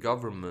Letters to the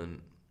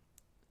Government,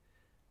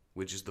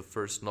 which is the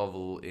first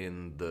novel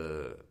in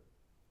the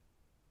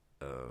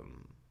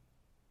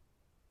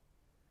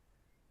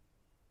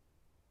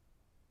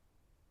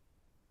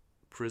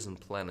Prison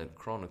Planet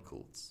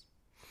Chronicles.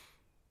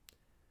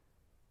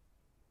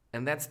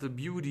 And that's the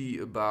beauty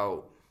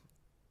about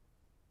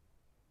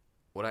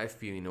what I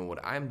feel, what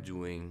I'm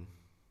doing,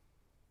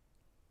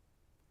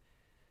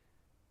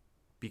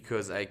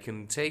 because I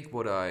can take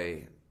what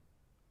I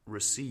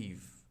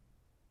receive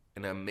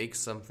and I make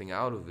something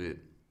out of it.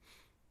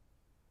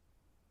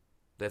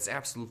 That's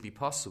absolutely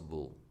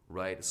possible,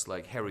 right? It's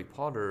like Harry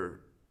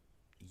Potter.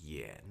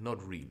 Yeah,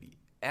 not really.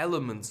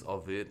 Elements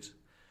of it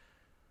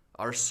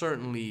are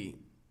certainly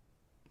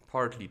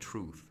partly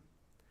truth.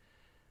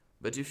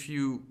 But if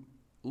you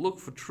look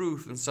for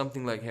truth in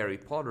something like Harry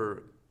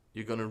Potter,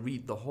 you're going to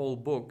read the whole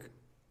book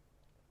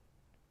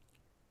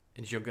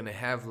and you're going to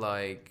have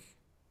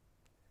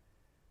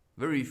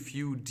very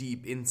few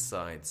deep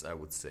insights, I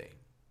would say.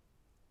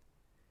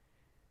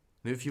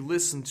 Now, if you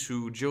listen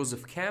to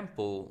Joseph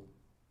Campbell,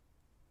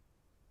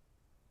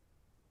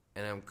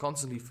 and I'm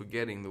constantly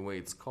forgetting the way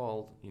it's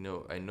called,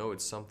 I know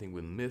it's something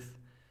with myth,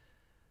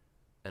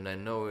 and I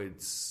know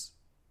it's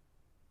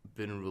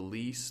been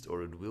released,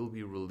 or it will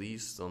be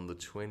released on the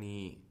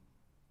 26th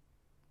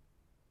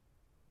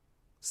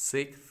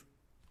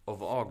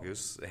of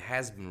August. It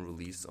has been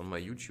released on my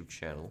YouTube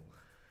channel.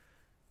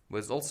 But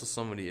it's also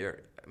somebody,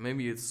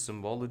 maybe it's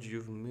Symbology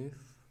of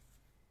Myth.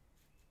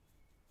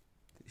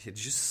 I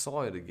just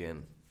saw it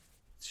again.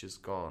 It's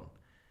just gone.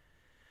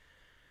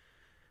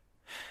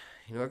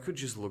 I could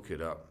just look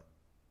it up.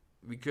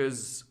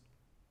 Because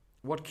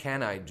what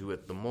can I do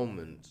at the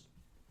moment?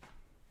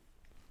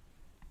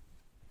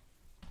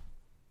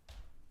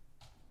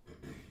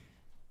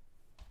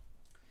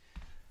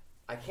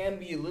 I can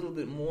be a little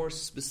bit more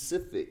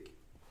specific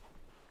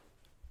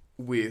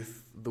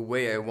with the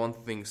way I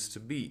want things to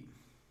be.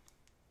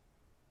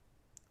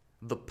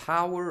 The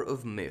power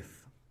of myth.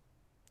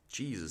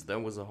 Jesus,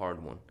 that was a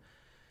hard one.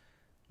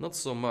 Not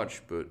so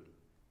much, but...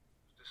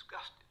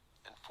 disgusted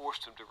and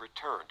forced him to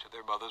return to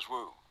their mother's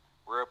womb,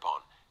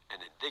 whereupon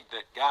an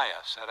indignant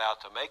Gaia set out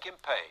to make him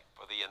pay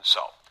for the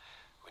insult.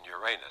 When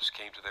Uranus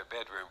came to their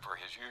bedroom for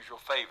his usual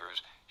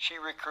favors,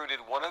 she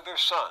recruited one of their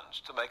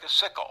sons to make a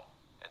sickle,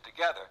 and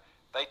together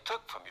they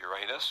took from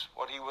Uranus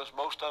what he was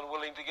most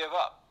unwilling to give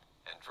up,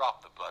 and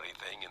dropped the bloody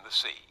thing in the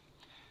sea.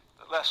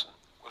 The lesson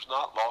was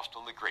not lost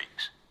on the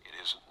Greeks. It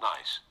isn't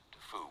nice to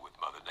fool with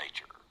Mother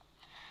Nature.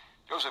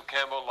 Joseph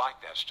Campbell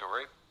liked that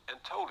story and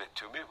told it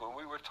to me when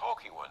we were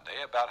talking one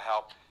day about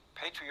how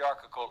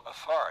patriarchal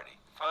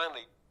authority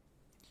finally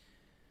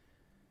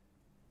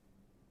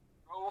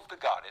drove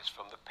the goddess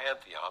from the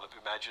pantheon of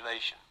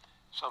imagination.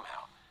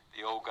 Somehow,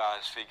 the old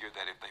guys figured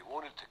that if they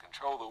wanted to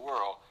control the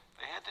world,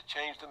 they had to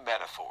change the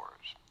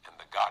metaphors, and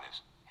the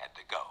goddess had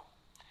to go.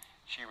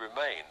 She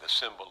remained the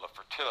symbol of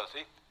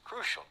fertility,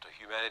 crucial to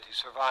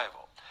humanity's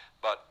survival,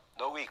 but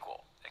no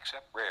equal,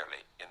 except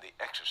rarely, in the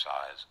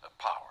exercise of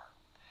power.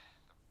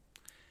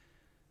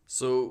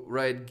 So,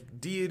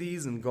 right,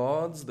 deities and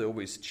gods, they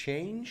always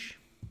change.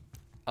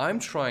 I'm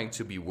trying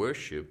to be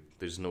worshipped,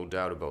 there's no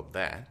doubt about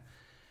that.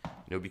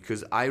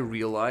 Because I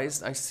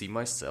realized I see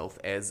myself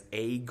as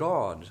a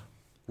god,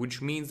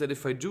 which means that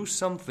if I do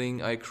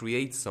something, I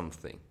create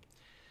something.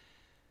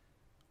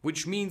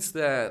 Which means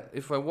that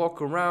if I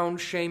walk around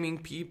shaming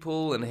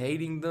people and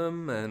hating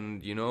them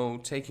and,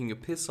 taking a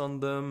piss on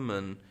them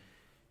and,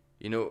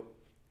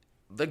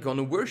 they're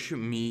gonna worship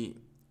me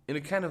in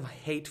a kind of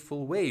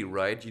hateful way,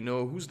 right?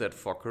 Who's that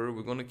fucker?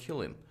 We're gonna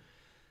kill him.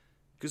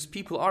 Because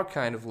people are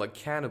kind of like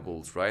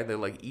cannibals, right? They're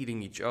like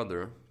eating each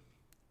other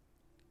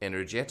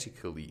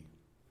energetically.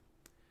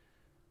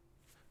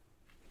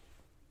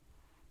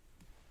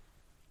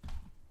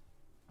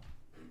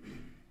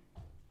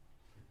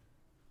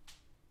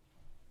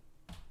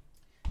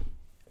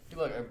 I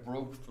feel like I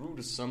broke through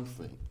to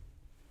something.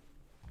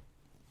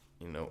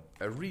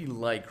 I really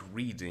like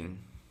reading,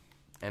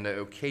 and I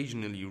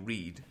occasionally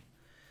read.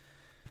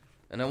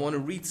 And I want to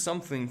read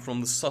something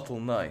from The Subtle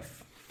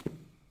Knife.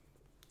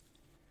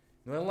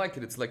 I like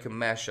it, it's like a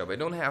mashup. I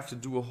don't have to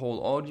do a whole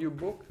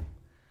audiobook,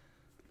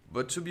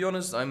 but to be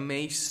honest, I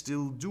may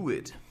still do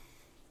it.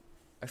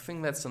 I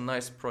think that's a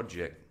nice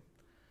project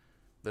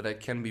that I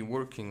can be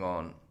working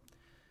on.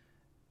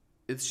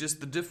 It's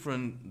just the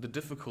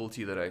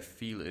difficulty that I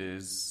feel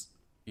is,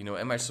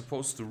 am I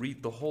supposed to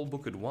read the whole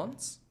book at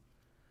once?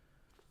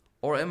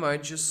 Or am I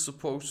just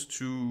supposed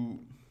to,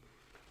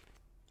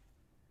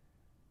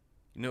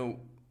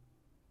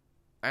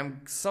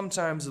 I'm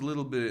sometimes a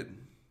little bit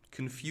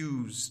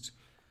confused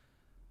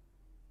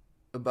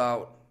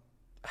about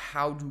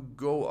how to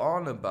go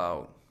on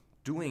about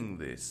doing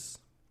this.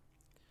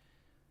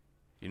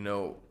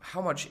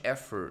 How much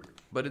effort,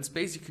 but it's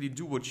basically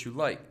do what you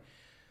like.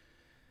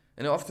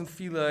 And I often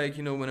feel like,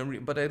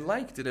 when but I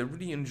liked it. I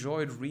really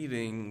enjoyed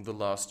reading The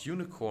Last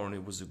Unicorn.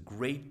 It was a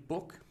great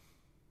book,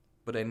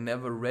 but I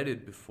never read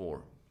it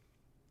before.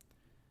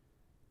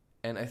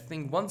 And I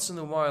think once in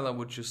a while I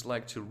would just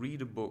like to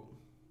read a book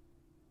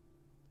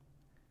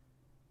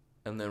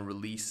and then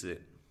release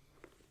it.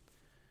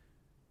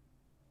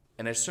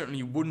 And I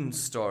certainly wouldn't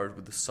start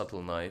with The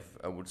Subtle Knife.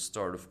 I would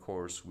start, of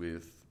course,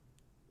 with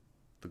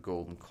The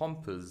Golden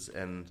Compass.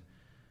 And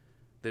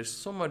there's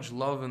so much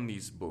love in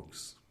these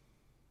books.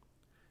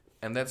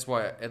 And that's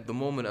why at the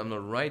moment I'm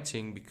not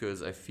writing,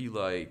 because I feel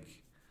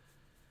like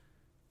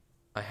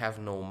I have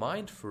no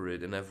mind for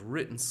it. And I've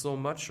written so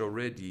much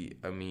already.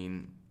 I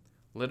mean,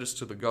 Letters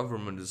to the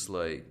Government is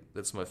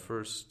that's my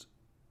first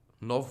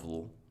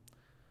novel.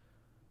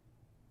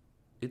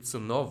 It's a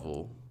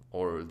novel,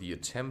 or the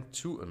attempt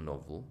to a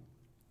novel,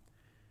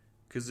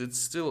 because it's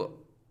still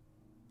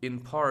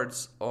in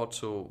parts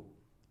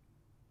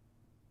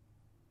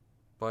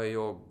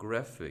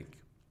autobiographic,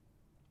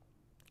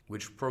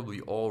 which probably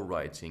all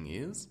writing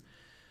is.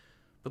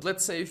 But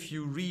let's say if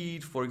you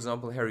read, for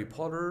example, Harry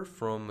Potter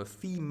from a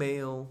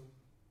female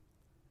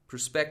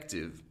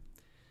perspective,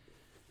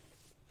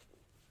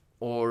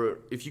 or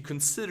if you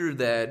consider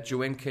that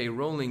Joanne K.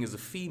 Rowling is a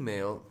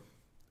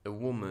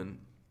woman,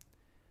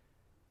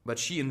 but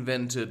she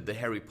invented the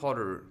Harry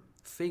Potter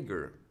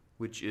figure,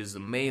 which is a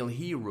male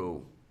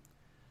hero,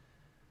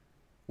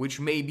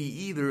 which may be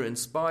either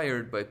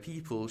inspired by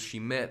people she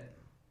met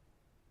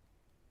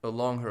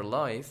along her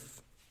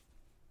life,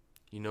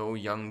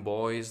 young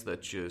boys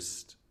that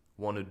just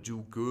want to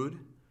do good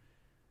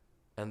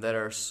and that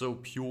are so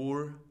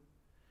pure,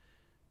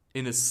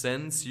 in a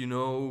sense,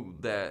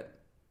 that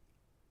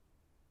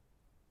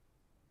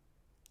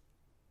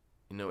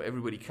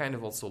everybody kind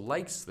of also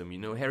likes them.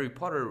 Harry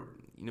Potter,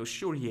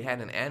 sure, he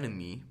had an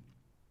enemy,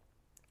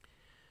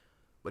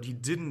 but he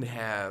didn't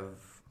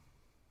have,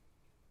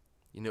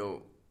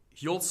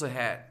 he also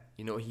had,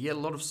 he had a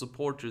lot of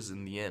supporters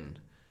in the end.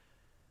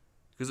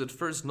 Because at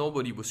first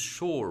nobody was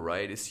sure,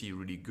 right? Is he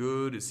really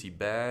good? Is he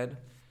bad?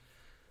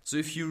 So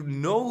if you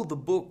know the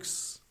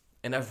books,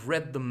 and I've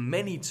read them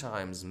many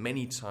times,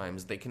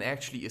 they can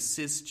actually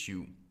assist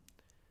you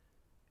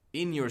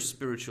in your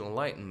spiritual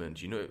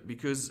enlightenment,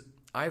 because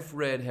I've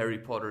read Harry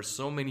Potter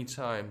so many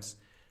times,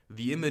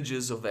 the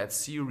images of that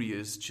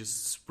series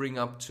just spring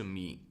up to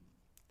me.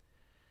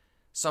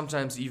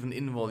 Sometimes even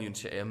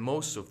involuntarily,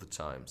 most of the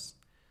times.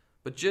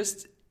 But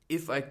just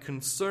if I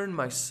concern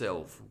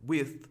myself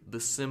with the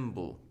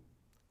symbol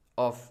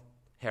of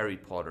Harry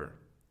Potter,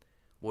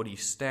 what he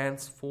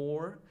stands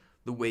for,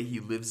 the way he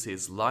lives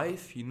his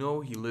life, he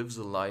lives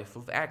a life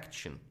of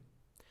action.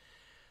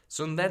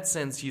 So in that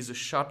sense, he's a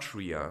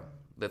Kshatriya.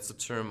 That's a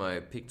term I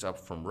picked up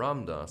from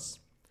Ram Dass,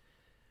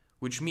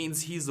 which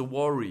means he's a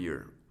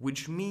warrior,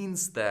 which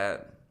means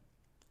that,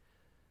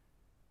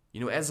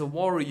 as a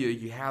warrior,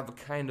 you have a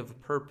kind of a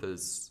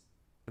purpose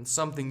and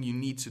something you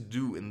need to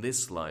do in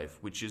this life,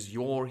 which is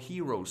your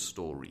hero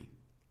story.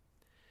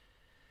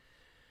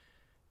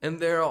 And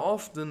there are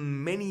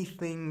often many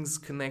things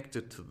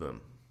connected to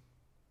them,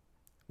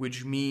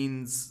 which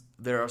means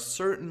there are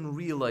certain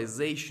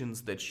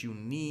realizations that you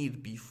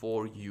need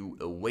before you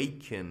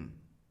awaken.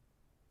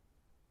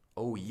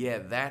 Oh yeah,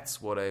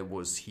 that's what I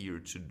was here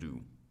to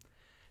do.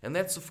 And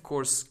that's of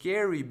course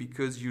scary,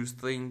 because you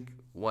think,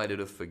 why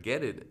did I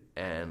forget it?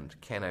 And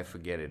can I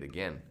forget it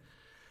again?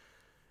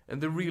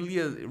 And the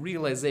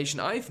realization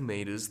I've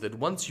made is that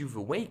once you've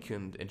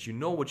awakened and you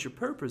know what your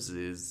purpose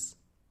is,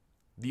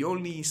 the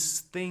only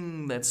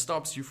thing that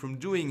stops you from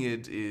doing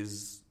it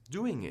is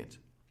doing it.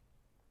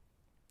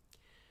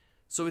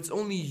 So it's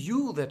only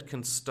you that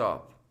can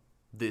stop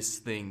this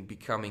thing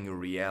becoming a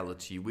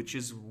reality, which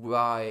is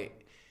why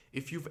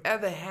if you've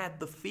ever had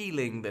the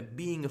feeling that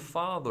being a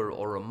father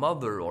or a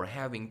mother or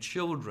having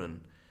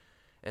children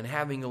and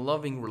having a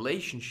loving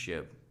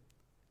relationship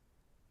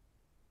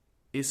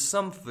is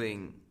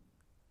something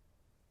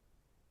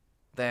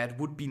that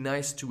would be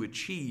nice to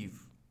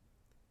achieve,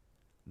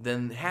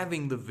 then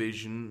having the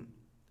vision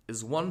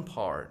is one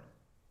part.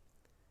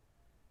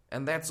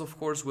 And that's, of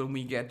course, when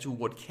we get to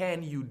what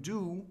can you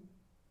do?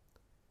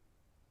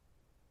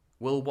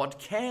 Well, what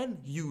can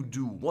you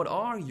do? What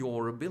are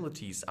your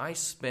abilities? I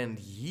spent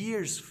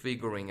years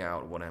figuring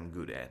out what I'm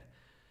good at.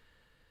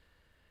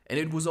 And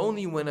it was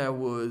only when I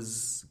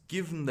was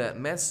given that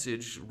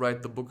message,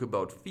 write the book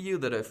about fear,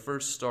 that I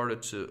first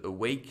started to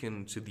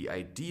awaken to the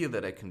idea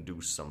that I can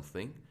do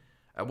something.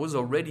 I was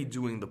already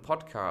doing the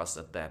podcast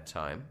at that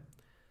time,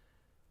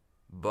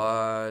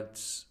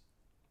 but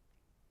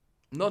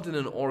not in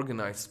an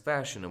organized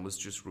fashion. I was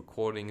just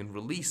recording and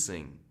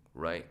releasing,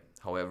 right?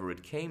 However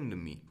it came to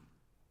me.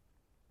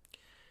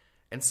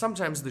 And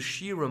sometimes the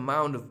sheer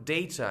amount of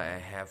data I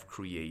have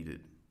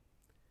created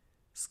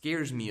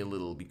scares me a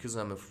little because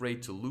I'm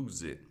afraid to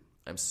lose it.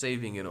 I'm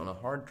saving it on a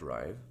hard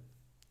drive.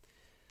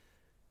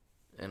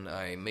 And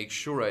I make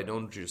sure I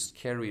don't just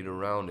carry it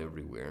around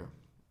everywhere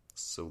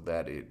so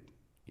that it,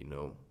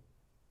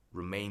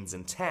 remains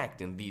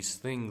intact. And these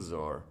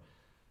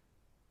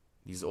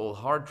old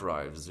hard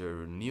drives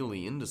are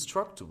nearly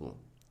indestructible.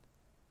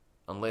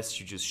 Unless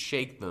you just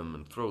shake them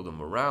and throw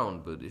them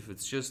around. But if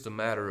it's just a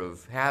matter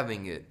of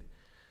having it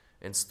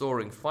and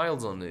storing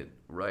files on it,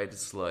 right,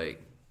 it's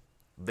like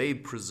they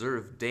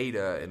preserve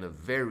data in a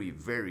very,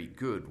 very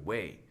good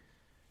way.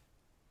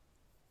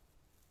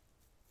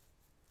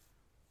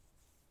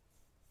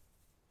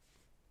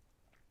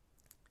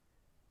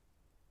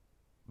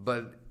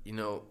 But,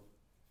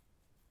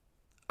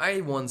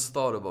 I once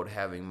thought about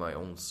having my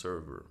own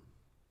server.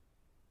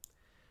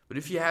 But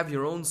if you have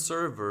your own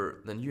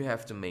server, then you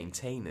have to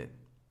maintain it.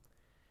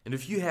 And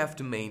if you have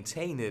to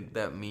maintain it,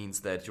 that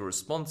means that you're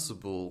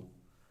responsible.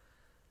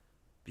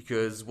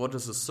 Because what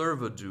does a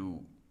server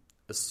do?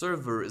 A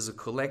server is a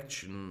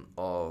collection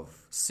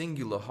of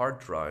singular hard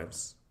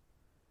drives,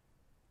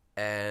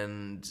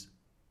 and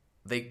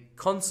they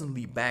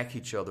constantly back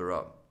each other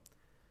up.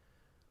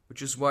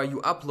 Which is why you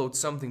upload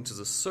something to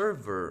the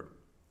server,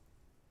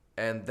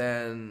 and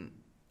then,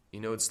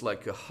 it's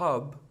like a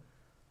hub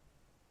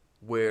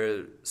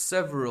where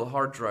several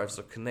hard drives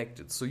are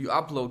connected. So you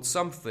upload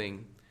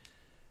something,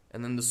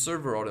 and then the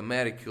server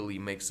automatically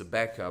makes a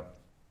backup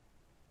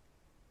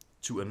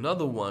to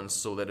another one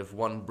so that if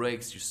one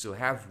breaks, you still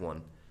have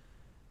one.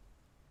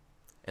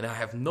 And I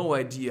have no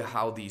idea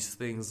how these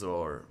things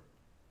are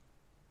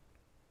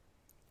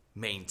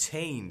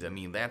maintained. I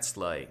mean, that's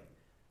like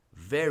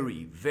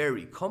very,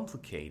 very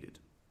complicated.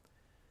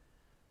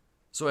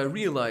 So I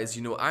realize,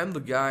 I'm the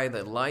guy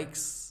that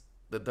likes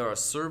that there are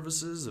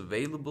services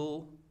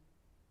available,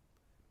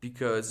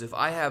 because if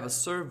I have a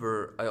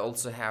server, I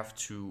also have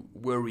to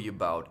worry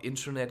about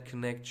internet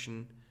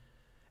connection,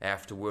 I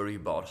have to worry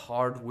about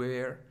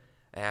hardware,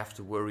 I have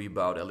to worry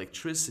about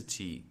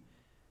electricity,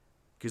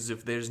 because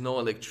if there's no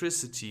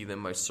electricity, then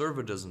my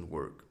server doesn't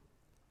work.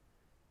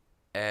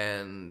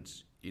 And,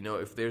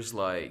 if there's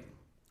like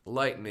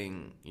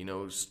lightning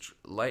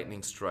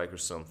strike or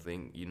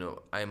something,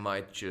 I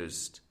might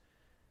just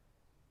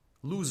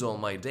lose all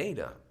my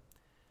data.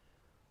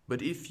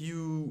 But if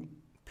you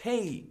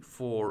pay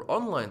for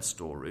online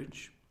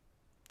storage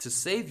to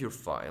save your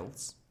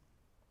files,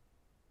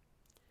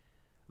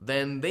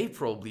 then they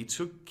probably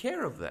took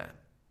care of that.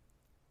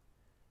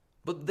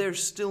 But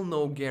there's still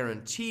no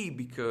guarantee,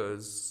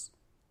 because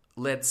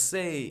let's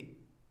say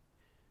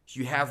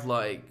you have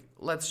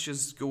let's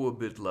just go a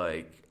bit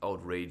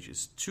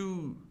outrageous,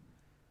 2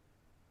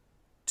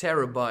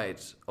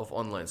 terabytes of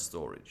online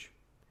storage.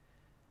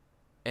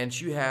 And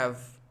you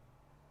have,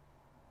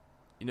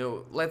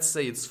 let's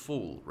say it's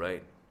full,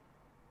 right?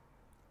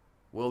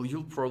 Well,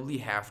 you'll probably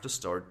have to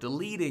start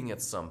deleting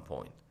at some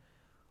point.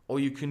 Or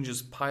you can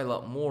just pile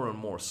up more and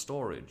more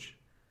storage.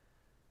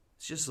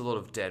 It's just a lot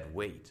of dead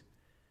weight.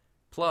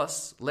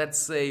 Plus, let's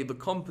say the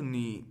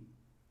company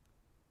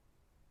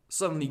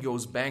suddenly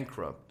goes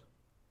bankrupt.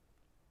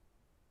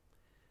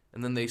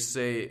 And then they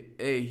say,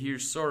 hey,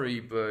 here's sorry,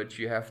 but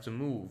you have to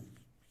move.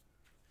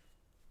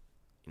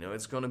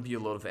 It's going to be a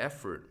lot of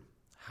effort.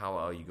 How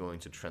are you going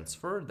to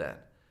transfer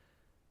that?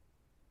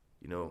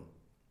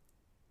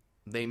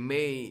 They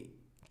may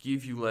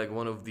give you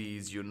one of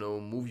these,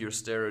 move your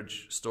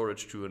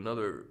storage to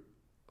another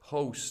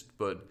host,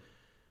 but,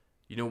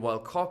 while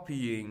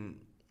copying,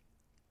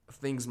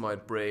 things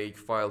might break,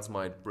 files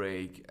might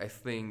break. I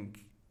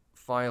think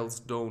files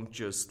don't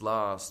just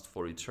last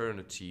for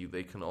eternity,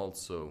 they can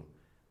also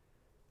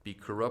be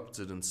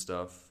corrupted and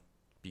stuff,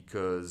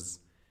 because,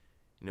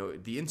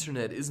 the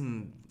internet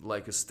isn't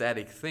like a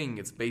static thing,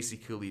 it's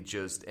basically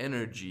just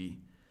energy.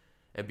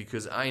 And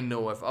because I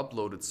know I've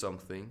uploaded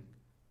something,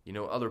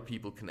 other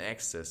people can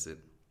access it.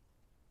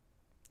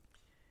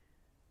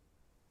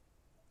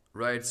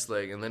 right? It's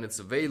like, and then it's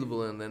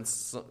available, and then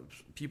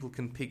people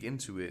can pick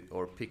into it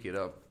or pick it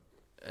up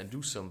and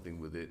do something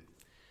with it.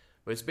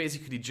 But it's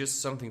basically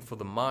just something for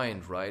the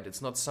mind, right?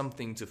 It's not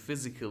something to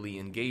physically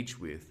engage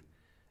with.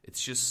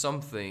 It's just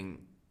something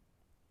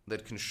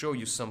that can show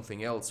you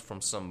something else from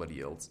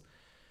somebody else.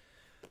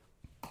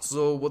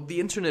 So what the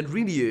internet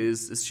really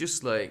is, it's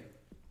just like,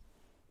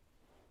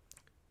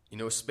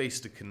 a space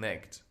to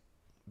connect.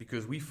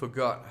 Because we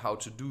forgot how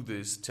to do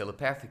this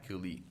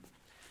telepathically.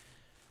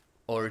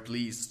 Or at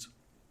least,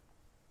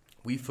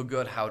 we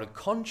forgot how to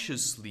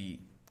consciously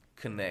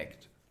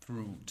connect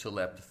through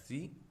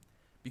telepathy.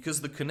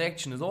 Because the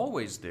connection is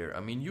always there. I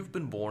mean, you've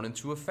been born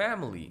into a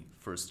family,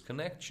 first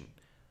connection.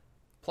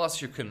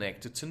 Plus, you're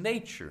connected to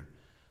nature.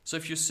 So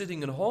if you're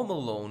sitting at home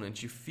alone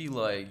and you feel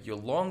like you're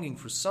longing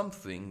for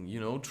something,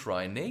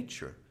 try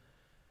nature.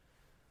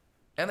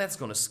 And that's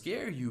going to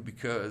scare you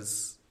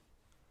because,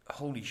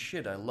 holy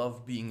shit, I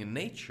love being in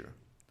nature.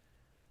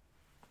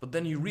 But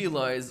then you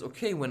realize,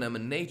 okay, when I'm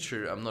in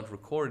nature, I'm not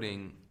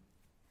recording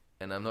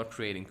and I'm not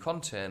creating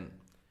content,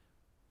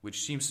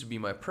 which seems to be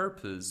my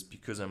purpose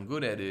because I'm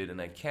good at it and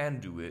I can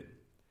do it.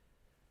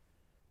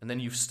 And then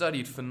you've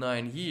studied for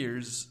 9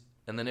 years,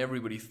 and then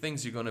everybody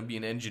thinks you're going to be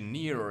an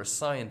engineer or a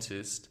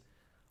scientist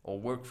or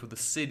work for the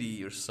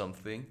city or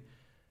something.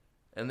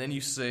 And then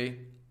you say,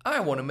 I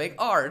want to make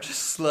art.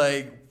 It's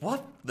like,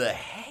 what the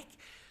heck?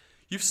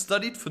 You've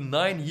studied for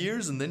 9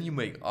 years and then you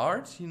make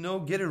art?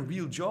 Get a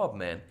real job,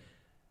 man.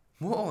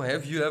 Whoa,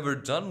 have you ever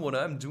done what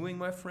I'm doing,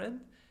 my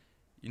friend?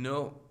 I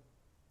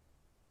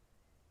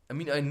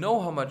know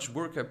how much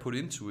work I put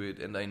into it,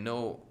 and I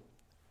know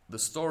the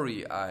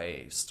story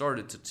I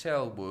started to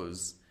tell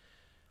was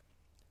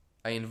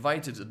I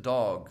invited a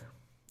dog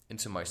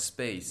into my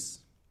space,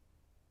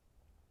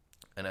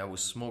 and I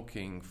was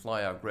smoking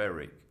fly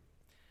agaric,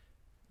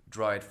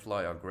 dried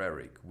fly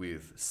agaric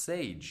with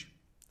sage.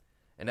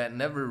 And I'd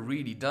never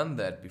really done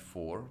that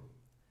before.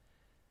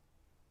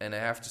 And I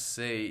have to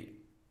say,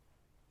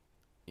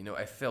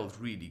 I felt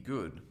really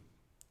good.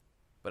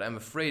 But I'm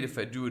afraid if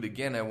I do it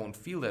again, I won't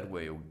feel that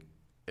way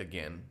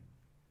again.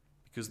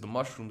 Because the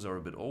mushrooms are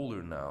a bit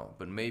older now.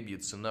 But maybe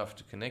it's enough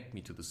to connect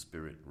me to the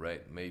spirit,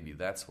 right? Maybe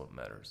that's what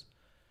matters.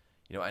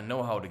 I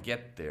know how to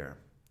get there.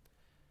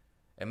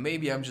 And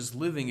maybe I'm just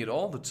living it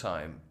all the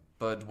time.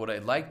 But what I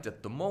liked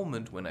at the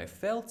moment when I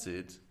felt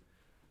it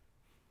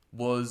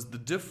was the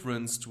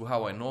difference to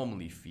how I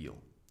normally feel.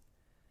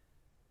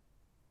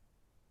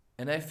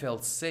 And I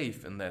felt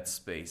safe in that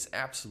space,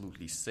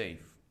 absolutely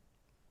safe.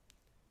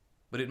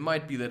 But it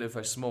might be that if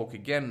I smoke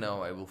again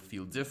now, I will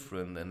feel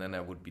different, and then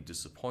I would be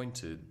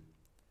disappointed.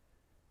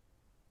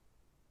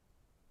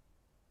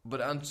 But,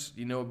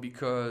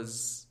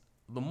 because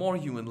the more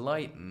you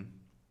enlighten,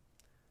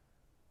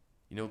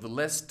 the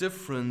less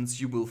difference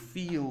you will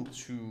feel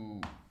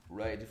to,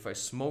 right, if I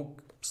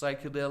smoke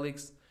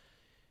psychedelics,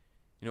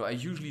 I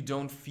usually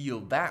don't feel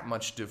that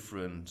much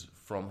different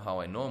from how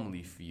I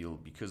normally feel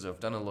because I've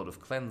done a lot of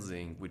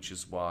cleansing, which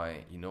is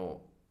why,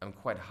 I'm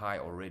quite high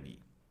already.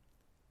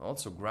 I'm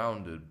also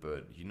grounded,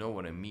 but you know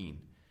what I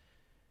mean.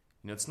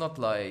 It's not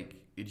like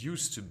it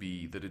used to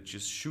be that it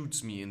just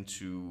shoots me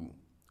into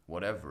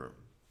whatever.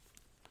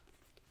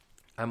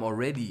 I'm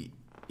already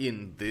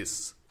in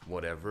this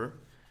whatever,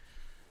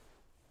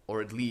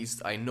 or at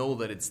least I know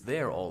that it's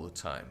there all the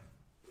time.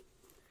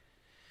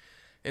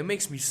 It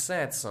makes me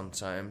sad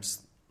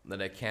sometimes that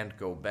I can't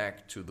go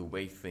back to the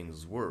way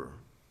things were.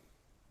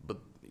 But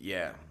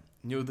yeah,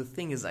 the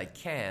thing is I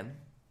can,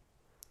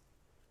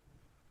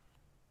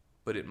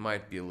 but it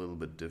might be a little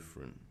bit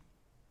different.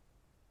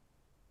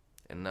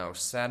 And now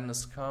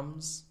sadness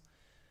comes,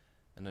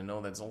 and I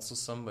know that's also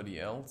somebody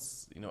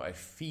else. I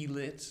feel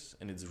it,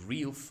 and it's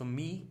real for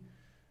me,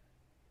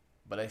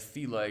 but I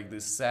feel like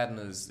this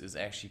sadness is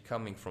actually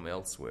coming from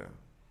elsewhere.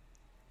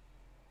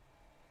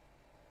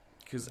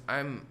 Because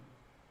I'm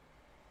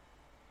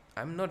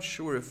not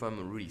sure if I'm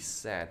a really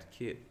sad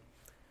kid.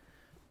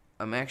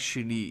 I'm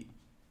actually,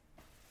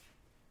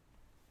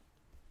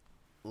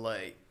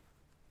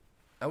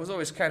 I was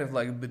always kind of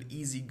a bit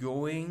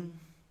easygoing,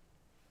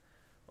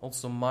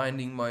 also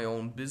minding my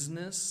own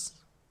business.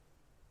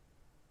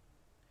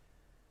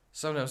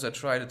 Sometimes I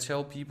try to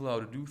tell people how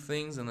to do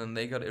things, and then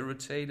they got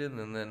irritated,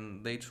 and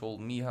then they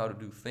told me how to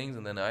do things,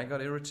 and then I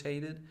got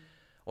irritated.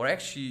 Or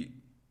actually,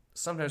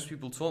 sometimes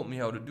people told me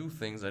how to do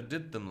things, I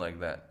did them like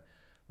that.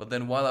 But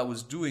then while I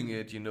was doing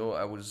it,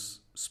 I was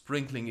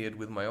sprinkling it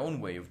with my own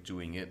way of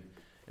doing it.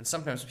 And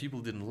sometimes people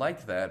didn't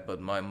like that, but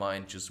my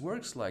mind just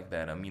works like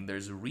that.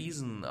 There's a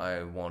reason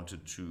I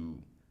wanted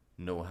to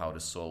know how to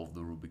solve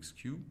the Rubik's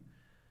Cube.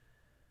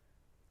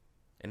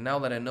 And now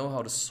that I know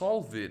how to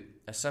solve it,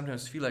 I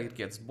sometimes feel like it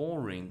gets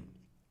boring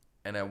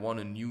and I want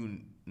to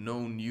know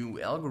new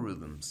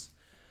algorithms.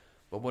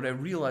 But what I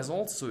realize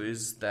also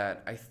is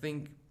that I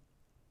think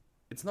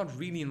it's not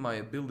really in my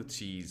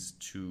abilities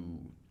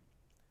to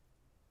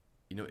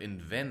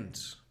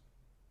invent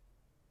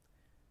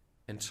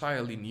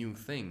entirely new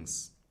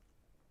things.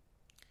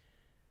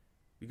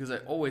 Because I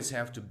always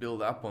have to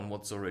build up on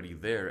what's already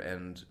there,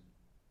 and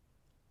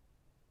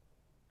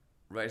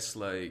right? It's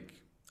like,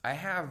 I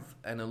have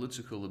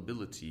analytical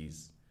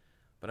abilities,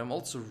 but I'm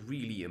also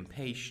really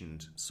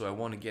impatient, so I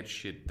want to get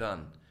shit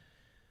done.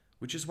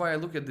 Which is why I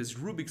look at this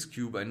Rubik's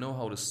Cube, I know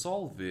how to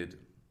solve it,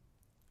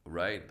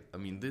 right? I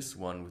mean, this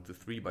one with the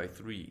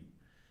 3x3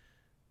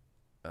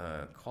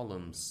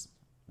 columns,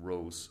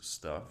 rows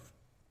stuff,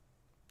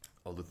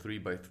 or the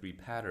 3x3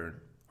 pattern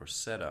or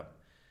setup.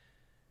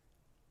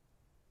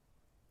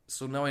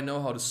 So now I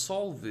know how to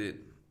solve it,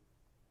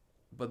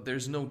 but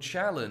there's no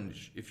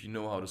challenge if you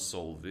know how to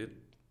solve it,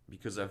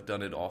 because I've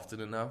done it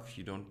often enough.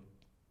 You don't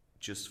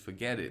just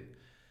forget it.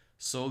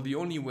 So the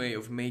only way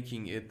of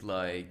making it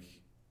like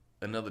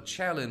another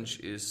challenge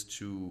is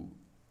to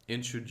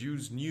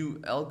introduce new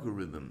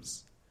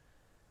algorithms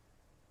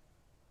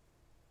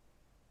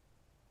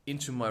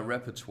into my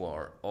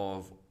repertoire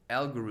of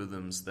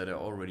algorithms that I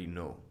already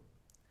know.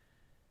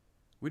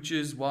 Which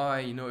is why,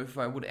 if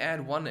I would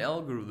add one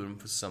algorithm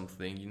for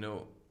something,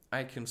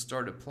 I can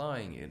start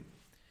applying it.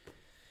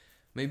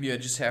 Maybe I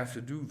just have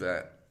to do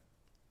that.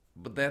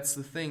 But that's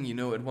the thing,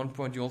 at one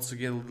point you also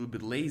get a little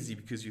bit lazy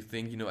because you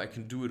think, I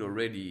can do it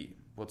already.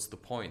 What's the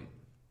point?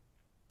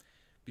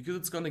 Because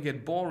it's going to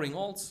get boring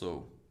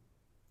also.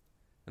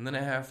 And then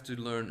I have to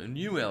learn a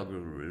new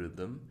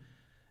algorithm.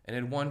 And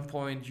at one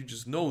point you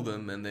just know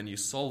them and then you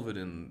solve it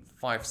in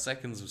 5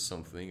 seconds or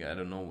something. I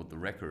don't know what the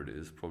record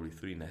is, probably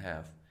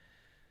 3.5.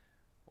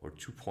 Or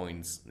 2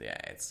 points. Yeah,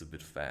 it's a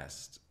bit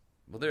fast.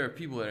 But there are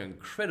people that are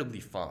incredibly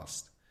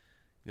fast.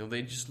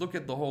 They just look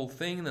at the whole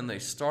thing and then they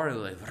start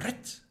and like,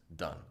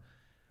 done.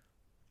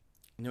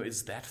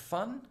 Is that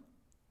fun?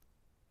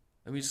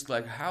 I mean, it's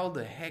like, how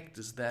the heck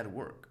does that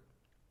work?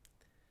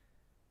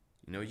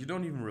 You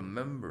don't even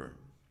remember.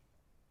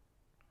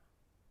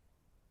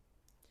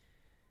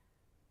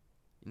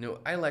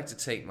 I like to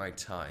take my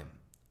time.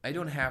 I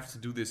don't have to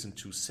do this in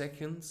 2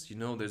 seconds.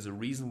 There's a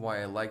reason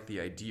why I like the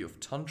idea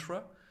of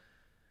Tantra.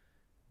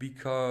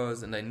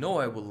 Because, and I know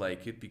I will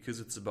like it, because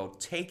it's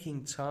about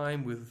taking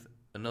time with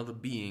another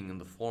being in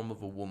the form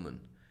of a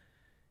woman.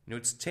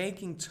 It's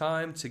taking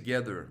time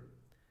together,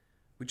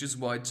 which is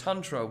why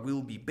Tantra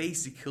will be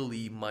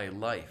basically my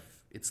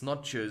life. It's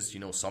not just,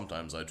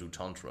 sometimes I do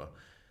Tantra.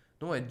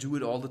 No, I do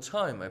it all the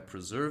time. I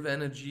preserve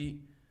energy,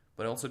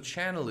 but I also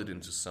channel it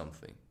into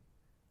something,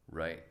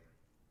 right?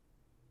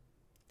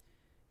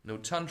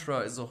 Tantra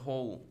is a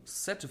whole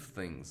set of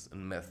things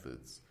and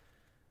methods.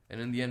 And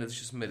in the end, it's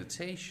just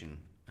meditation.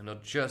 And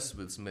not just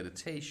with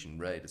meditation,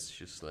 right? It's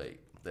just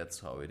like, that's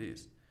how it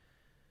is.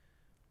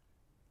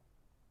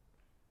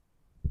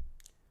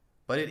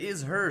 But it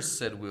is hers,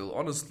 said Will.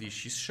 Honestly,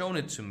 she's shown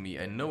it to me.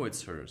 I know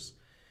it's hers.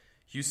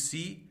 You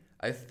see,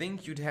 I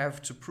think you'd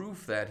have to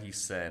prove that, he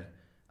said.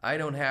 I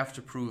don't have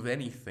to prove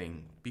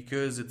anything,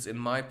 because it's in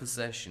my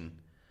possession.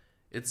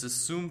 It's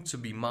assumed to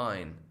be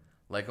mine,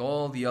 like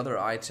all the other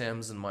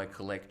items in my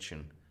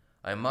collection.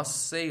 I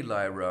must say,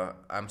 Lyra,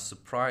 I'm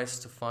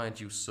surprised to find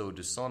you so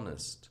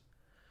dishonest.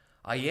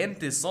 I ain't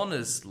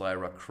dishonest,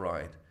 Lyra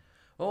cried.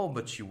 Oh,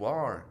 but you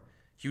are.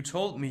 You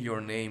told me your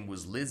name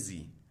was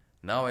Lizzie.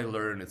 Now I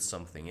learn it's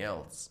something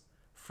else.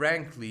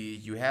 Frankly,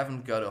 you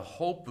haven't got a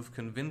hope of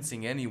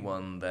convincing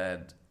anyone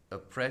that a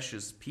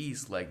precious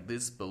piece like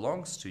this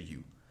belongs to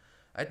you.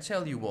 I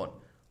tell you what,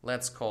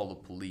 let's call the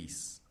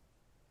police.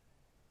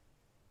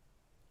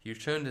 He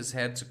turned his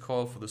head to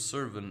call for the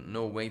servant.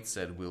 No, wait,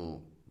 said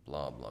Will,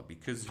 blah, blah.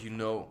 Because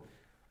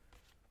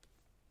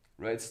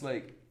right, it's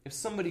like, if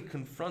somebody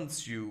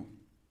confronts you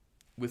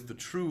with the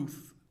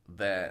truth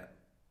that,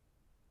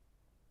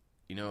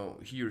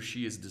 he or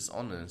she is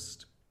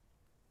dishonest,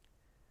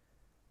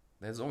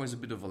 there's always a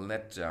bit of a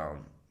letdown.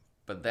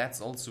 But that's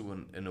also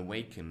an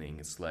awakening.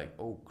 It's like,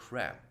 oh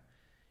crap,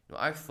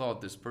 I thought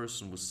this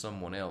person was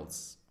someone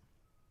else.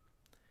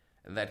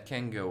 And that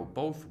can go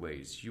both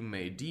ways. You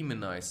may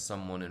demonize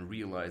someone and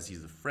realize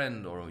he's a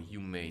friend, or you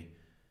may,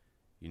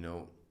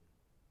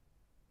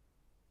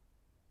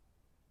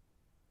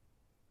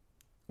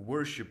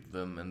 worship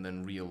them and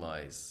then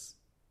realize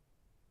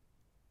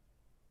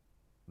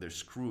they're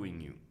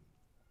screwing you.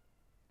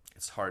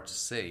 It's hard to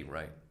say,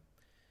 right?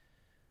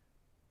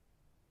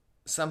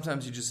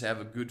 Sometimes you just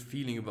have a good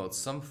feeling about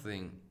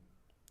something,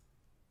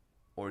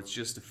 or it's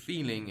just a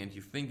feeling and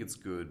you think it's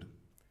good,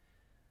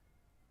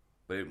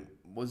 but it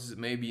was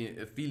maybe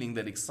a feeling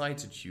that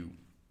excited you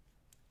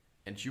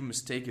and you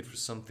mistake it for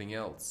something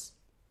else.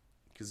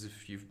 Because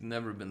if you've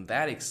never been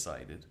that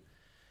excited,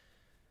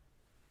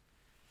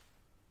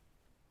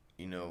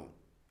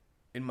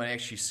 it might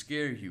actually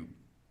scare you.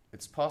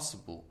 It's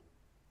possible.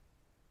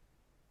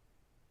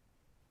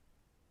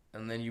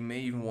 And then you may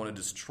even want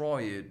to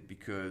destroy it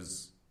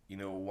because,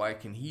 why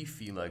can he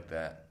feel like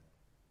that?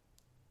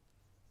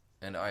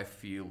 And I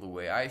feel the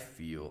way I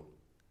feel.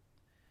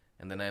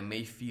 And then I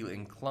may feel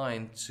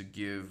inclined to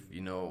give,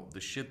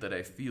 the shit that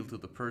I feel to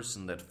the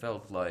person that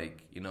felt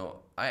like,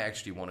 I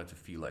actually wanted to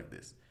feel like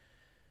this.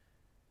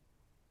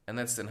 And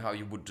that's then how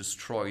you would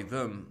destroy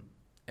them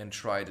and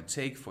try to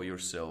take for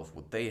yourself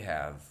what they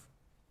have.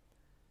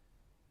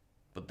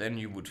 But then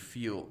you would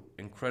feel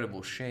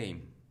incredible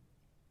shame.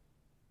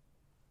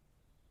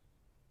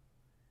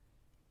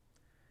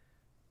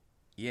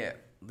 yeah,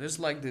 there's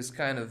like this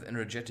kind of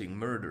energetic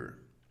murder.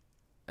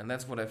 And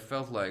that's what I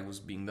felt like was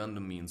being done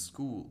to me in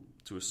school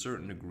to a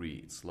certain degree.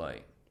 It's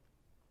like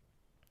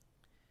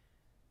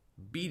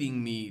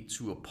beating me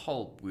to a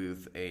pulp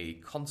with a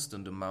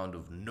constant amount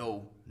of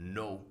no,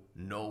 no,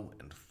 no,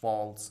 and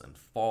faults and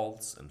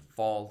faults and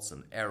faults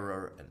and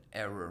error and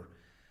error.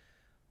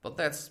 But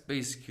that's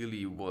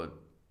basically what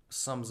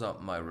sums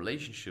up my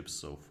relationships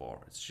so far.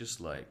 It's just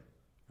like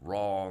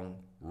wrong,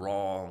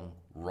 wrong,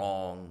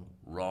 wrong,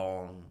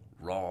 wrong,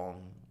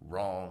 wrong,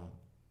 wrong,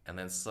 and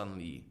then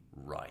suddenly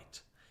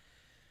right.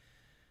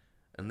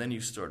 And then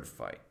you start a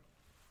fight.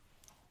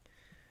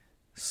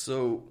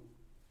 So,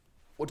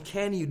 what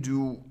can you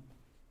do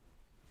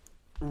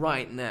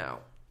right now?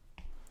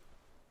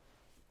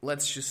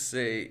 Let's just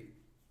say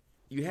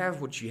you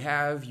have what you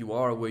have, you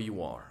are where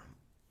you are.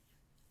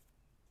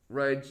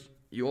 Right?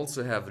 You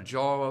also have a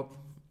job,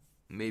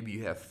 maybe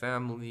you have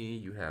family,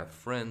 you have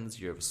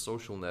friends, you have a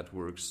social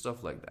network,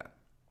 stuff like that.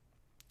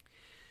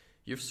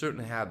 You have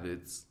certain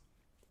habits.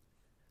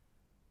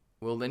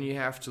 Well, then you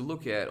have to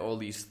look at all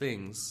these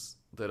things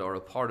that are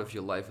a part of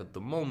your life at the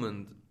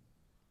moment,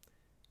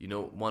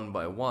 one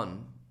by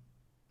one,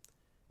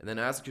 and then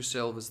ask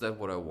yourself, is that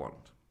what I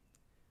want?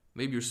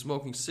 Maybe you're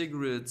smoking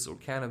cigarettes or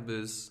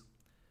cannabis.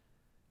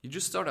 You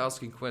just start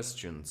asking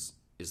questions.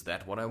 Is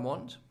that what I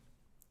want?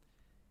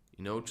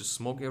 To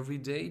smoke every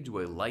day? Do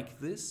I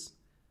like this?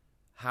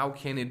 How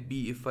can it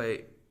be if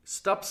I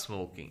stop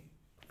smoking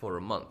for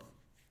a month?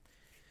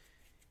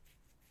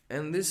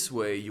 And this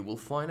way you will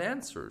find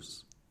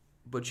answers.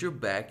 But you're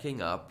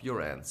backing up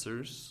your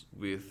answers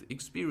with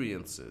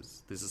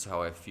experiences. This is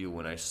how I feel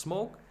when I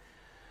smoke.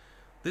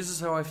 This is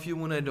how I feel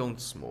when I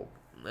don't smoke.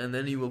 And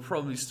then you will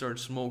probably start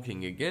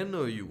smoking again,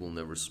 or you will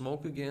never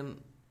smoke again.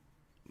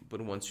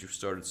 But once you've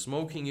started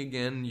smoking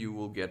again, you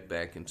will get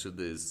back into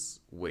this,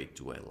 wait,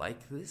 do I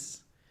like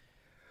this?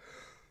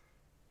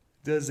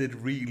 Does it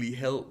really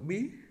help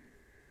me?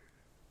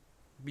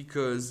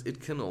 Because it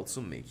can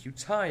also make you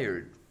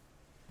tired.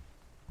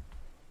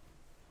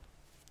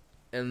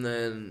 And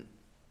then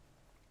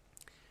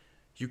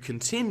you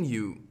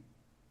continue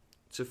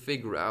to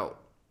figure out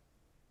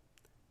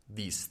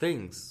these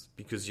things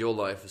because your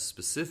life is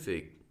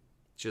specific,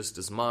 just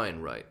as mine,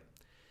 right?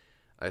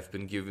 I've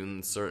been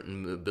given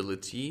certain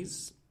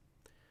abilities,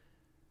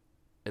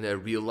 and I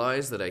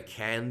realize that I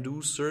can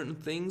do certain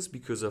things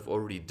because I've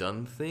already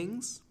done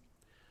things.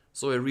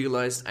 So I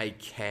realized I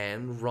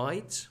can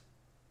write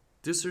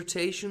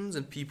dissertations,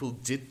 and people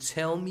did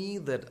tell me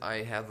that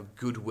I have a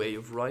good way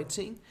of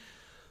writing.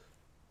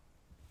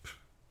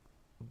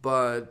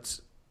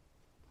 But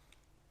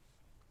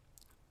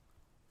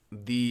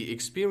the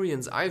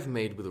experience I've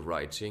made with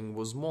writing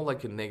was more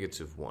like a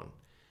negative one.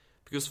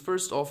 Because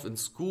first off, in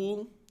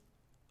school,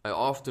 I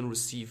often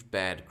received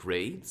bad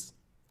grades.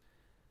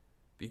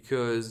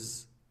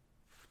 Because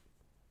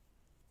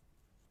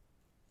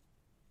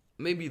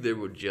maybe they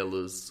were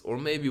jealous, or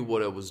maybe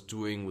what I was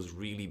doing was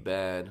really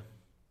bad.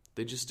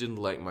 They just didn't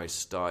like my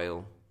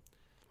style.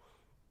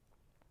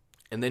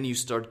 And then you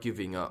start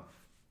giving up.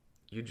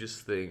 You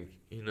just think,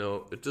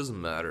 it doesn't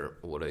matter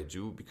what I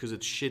do because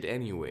it's shit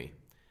anyway.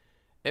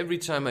 Every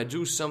time I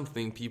do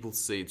something, people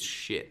say it's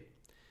shit.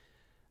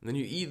 And then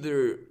you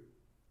either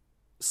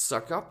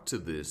suck up to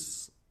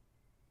this,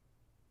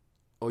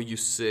 or you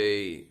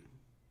say,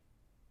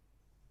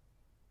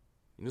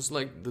 it's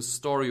like the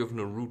story of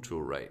Naruto,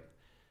 right?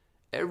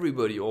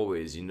 Everybody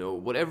always,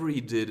 whatever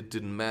he did, it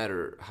didn't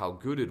matter how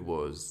good it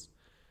was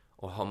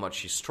or how much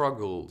he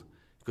struggled,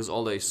 because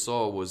all they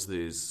saw was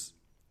this,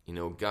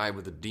 guy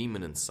with a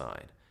demon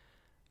inside.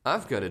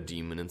 I've got a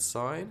demon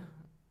inside,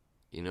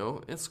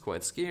 it's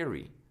quite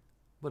scary,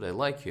 but I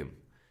like him.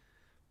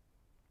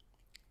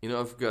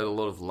 I've got a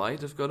lot of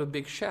light, I've got a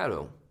big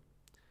shadow.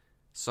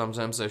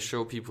 Sometimes I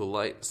show people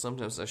light,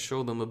 sometimes I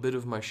show them a bit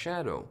of my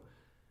shadow,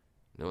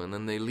 and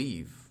then they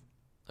leave.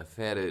 I've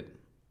had it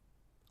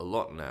a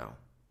lot now.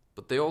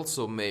 But they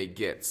also may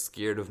get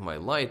scared of my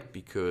light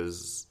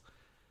because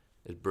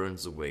it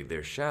burns away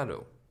their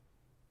shadow.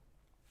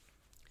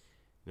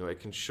 I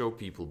can show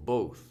people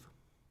both.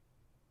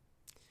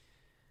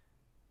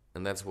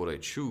 And that's what I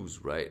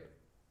choose, right?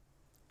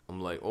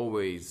 I'm like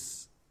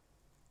always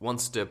one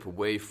step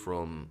away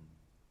from,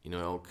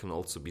 I can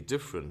also be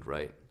different,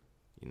 right?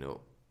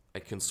 I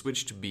can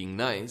switch to being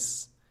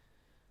nice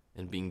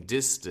and being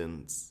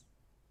distant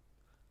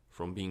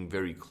from being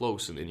very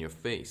close and in your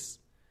face.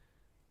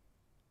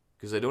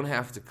 Because I don't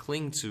have to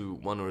cling to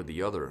one or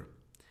the other.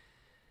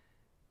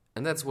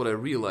 And that's what I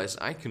realize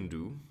I can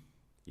do.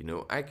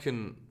 I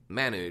can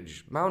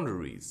manage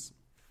boundaries.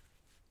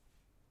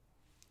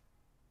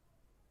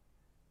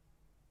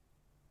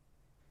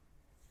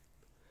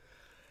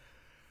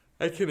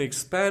 I can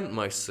expand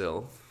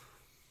myself.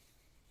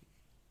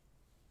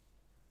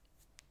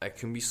 I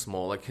can be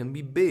small, I can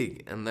be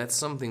big. And that's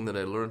something that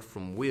I learned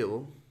from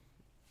Will.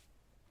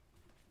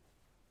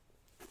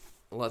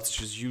 Let's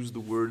just use the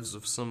words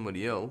of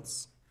somebody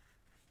else.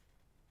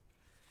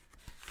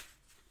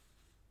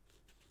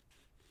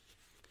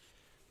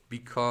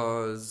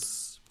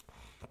 Because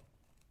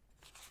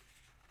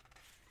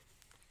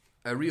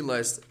I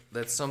realized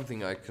that's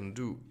something I can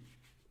do.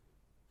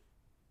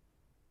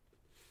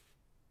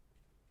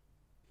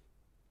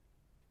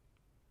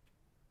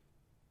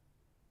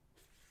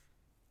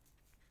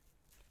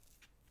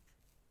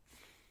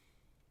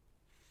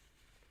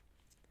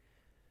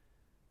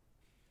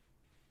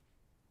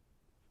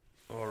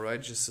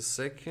 Alright, just a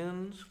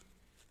second.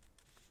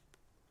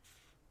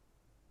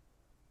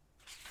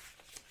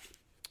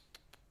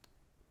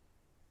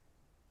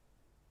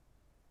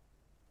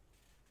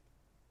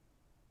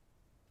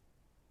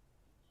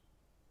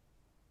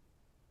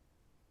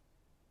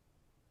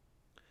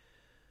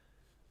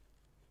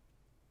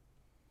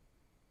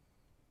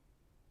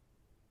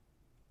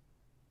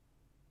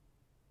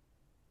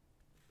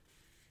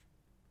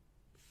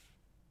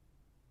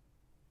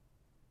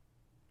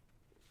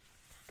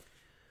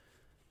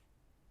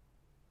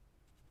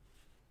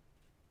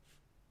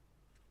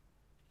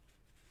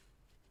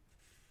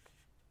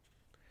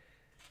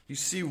 You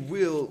see,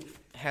 Will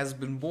has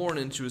been born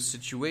into a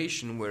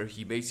situation where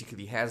he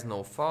basically has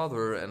no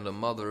father and a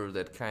mother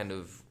that kind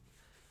of,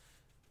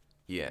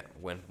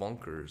 went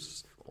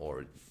bonkers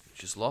or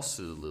just lost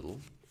it a little.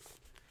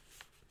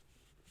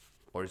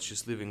 Or it's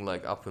just living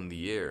like up in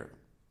the air.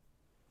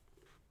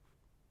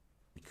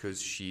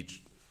 Because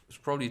it's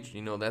probably,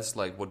 that's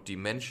like what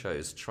dementia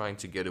is, trying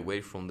to get away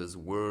from this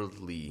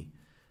worldly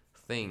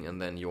thing, and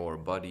then your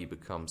body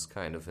becomes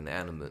kind of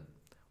inanimate,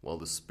 while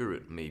the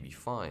spirit may be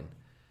fine.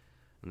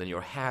 And then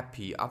you're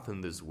happy up in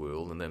this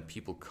world, and then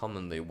people come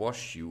and they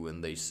wash you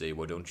and they say,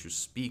 why don't you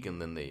speak?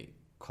 And then they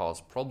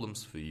cause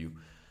problems for you.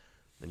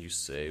 And you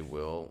say,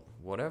 well,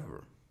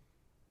 whatever.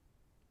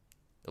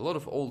 A lot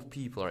of old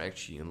people are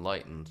actually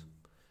enlightened,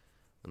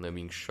 and they're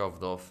being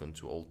shoved off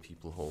into old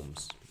people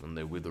homes, and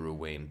they wither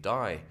away and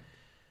die.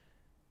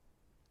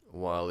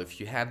 While if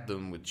you had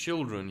them with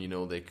children,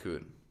 they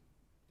could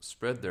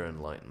spread their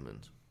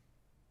enlightenment.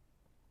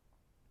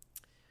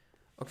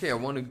 Okay, I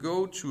want to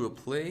go to a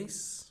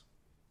place.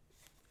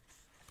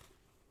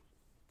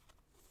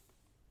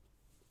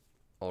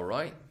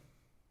 Alright.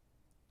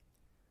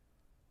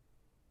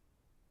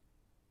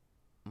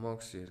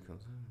 Moxie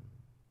comes in.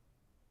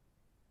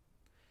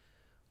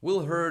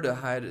 Will heard a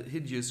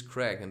hideous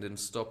crack and didn't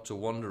stop to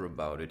wonder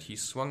about it. He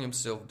swung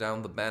himself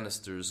down the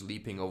banisters,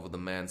 leaping over the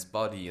man's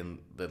body and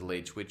that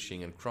lay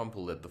twitching and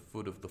crumpled at the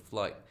foot of the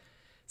flight,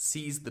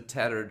 seized the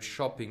tattered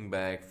shopping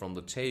bag from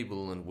the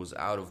table and was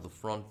out of the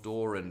front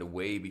door and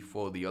away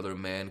before the other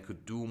man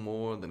could do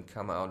more than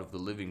come out of the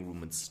living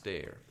room and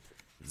stare.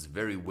 It's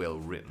very well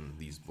written,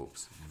 these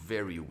books.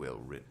 Very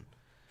well written.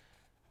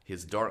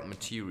 His dark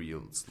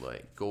materials,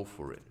 go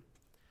for it.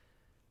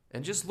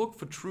 And just look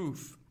for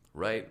truth,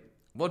 right?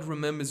 What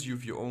remembers you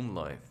of your own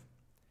life?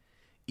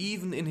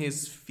 Even in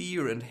his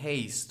fear and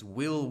haste,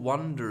 Will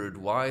wondered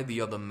why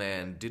the other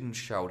man didn't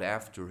shout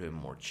after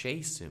him or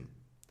chase him.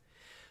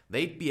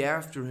 They'd be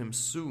after him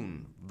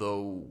soon,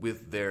 though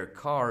with their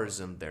cars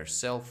and their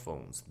cell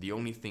phones, the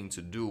only thing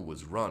to do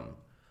was run.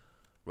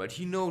 Right?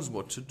 He knows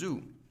what to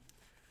do.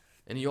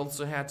 And he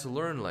also had to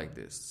learn like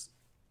this.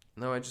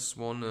 Now I just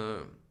want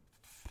to...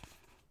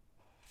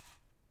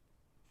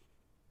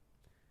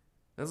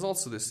 There's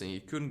also this thing, he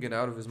couldn't get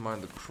out of his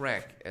mind the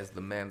crack as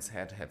the man's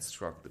head had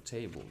struck the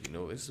table.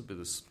 It's a bit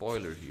of a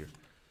spoiler here.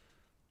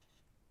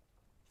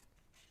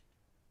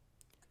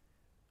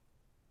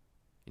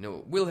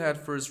 Will had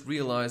first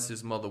realized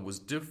his mother was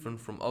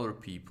different from other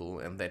people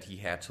and that he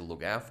had to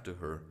look after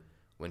her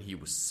when he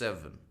was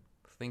 7.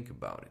 Think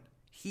about it.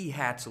 He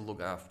had to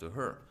look after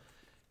her.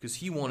 Because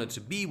he wanted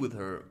to be with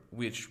her,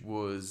 which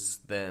was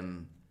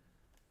then,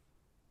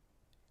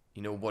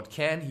 what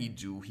can he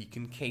do? He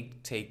can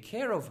take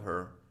care of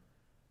her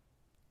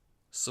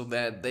so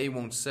that they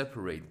won't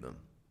separate them.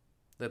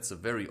 That's a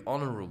very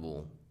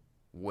honorable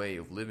way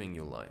of living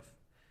your life.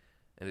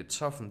 And it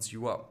toughens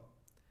you up.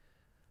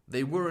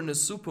 They were in a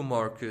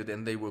supermarket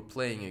and they were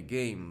playing a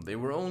game. They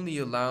were only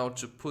allowed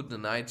to put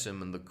an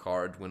item in the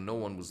cart when no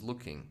one was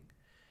looking.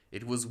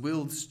 It was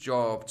Will's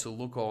job to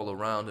look all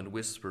around and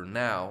whisper,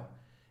 now,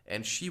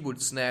 and she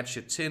would snatch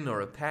a tin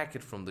or a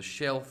packet from the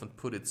shelf and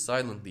put it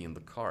silently in the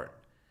cart.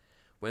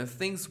 When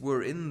things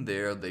were in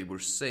there, they were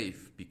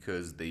safe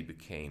because they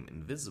became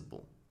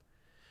invisible.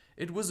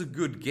 It was a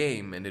good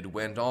game, and it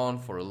went on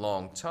for a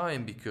long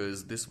time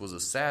because this was a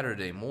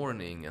Saturday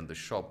morning and the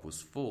shop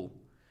was full.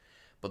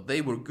 But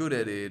they were good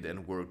at it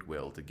and worked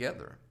well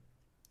together.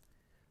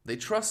 They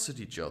trusted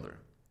each other.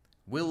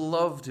 Will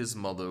loved his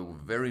mother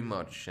very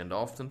much and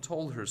often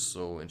told her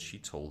so, and she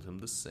told him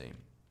the same.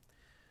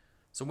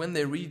 So when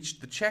they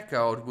reached the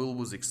checkout, Will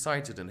was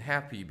excited and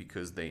happy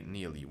because they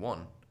nearly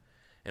won.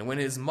 And when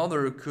his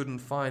mother couldn't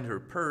find her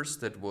purse,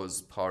 that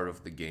was part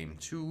of the game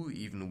too,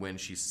 even when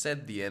she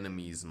said the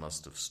enemies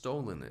must have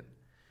stolen it.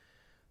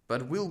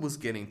 But Will was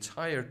getting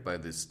tired by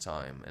this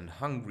time, and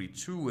hungry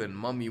too, and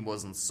Mummy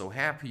wasn't so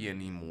happy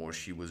anymore,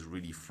 she was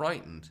really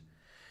frightened.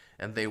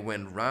 And they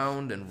went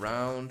round and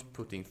round,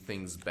 putting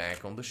things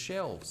back on the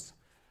shelves.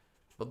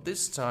 But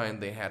this time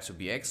they had to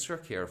be extra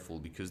careful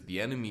because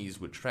the enemies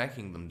were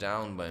tracking them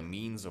down by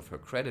means of her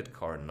credit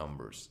card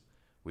numbers.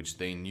 which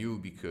they knew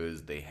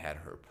because they had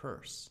her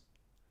purse.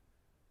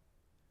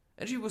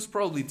 And she was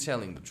probably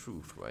telling the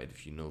truth, right,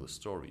 if you know the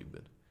story a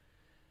bit.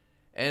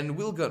 And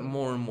Will got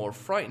more and more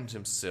frightened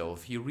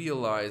himself. He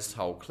realized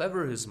how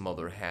clever his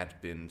mother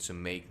had been to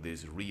make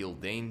this real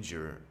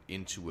danger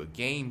into a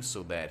game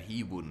so that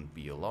he wouldn't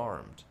be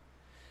alarmed.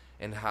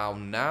 And how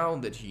now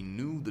that he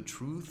knew the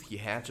truth, he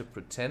had to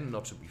pretend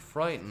not to be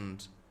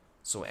frightened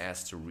so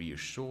as to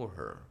reassure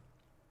her.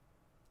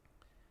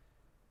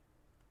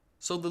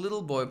 So the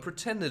little boy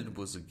pretended it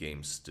was a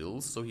game still,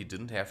 so he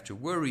didn't have to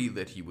worry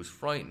that he was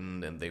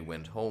frightened, and they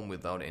went home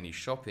without any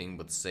shopping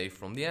but safe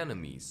from the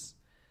enemies.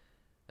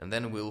 And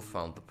then Will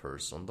found the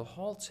purse on the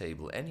hall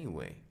table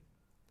anyway.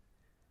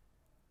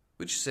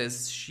 Which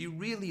says she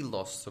really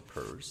lost her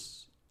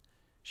purse.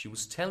 She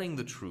was telling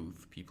the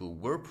truth, people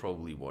were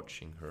probably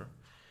watching her.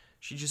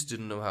 She just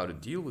didn't know how to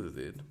deal with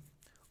it.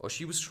 Or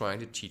she was trying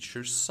to teach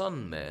her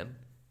son, man,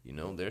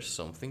 there's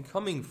something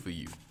coming for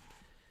you.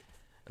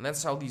 And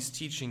that's how these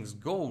teachings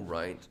go,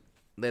 right?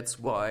 That's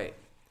why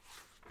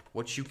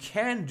what you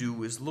can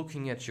do is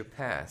looking at your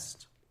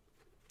past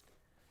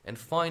and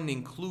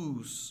finding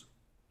clues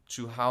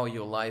to how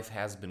your life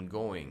has been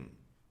going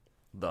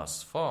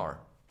thus far.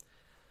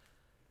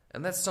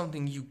 And that's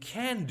something you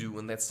can do,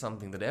 and that's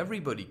something that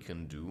everybody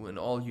can do, and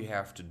all you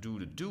have to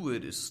do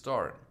it is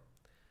start.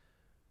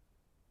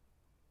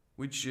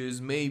 Which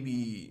is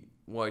maybe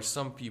why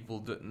some people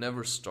that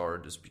never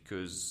start, is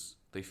because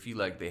they feel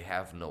like they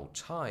have no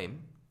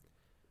time.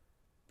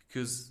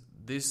 Because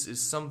this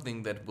is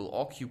something that will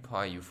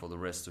occupy you for the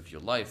rest of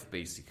your life,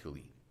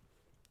 basically.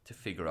 To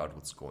figure out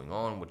what's going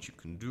on, what you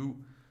can do.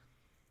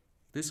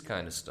 This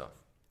kind of stuff.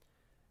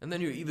 And then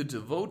you're either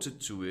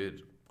devoted to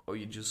it, or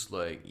you're just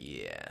like,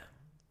 yeah.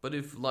 But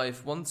if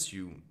life wants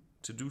you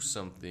to do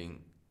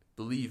something,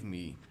 believe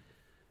me,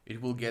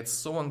 it will get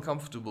so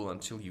uncomfortable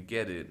until you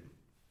get it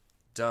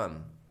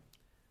done,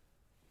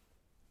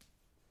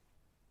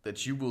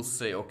 that you will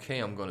say, okay,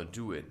 I'm gonna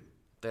do it.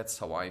 That's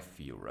how I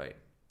feel, right?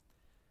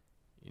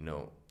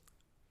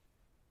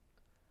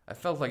 I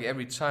felt like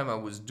every time I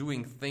was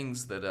doing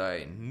things that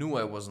I knew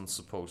I wasn't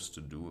supposed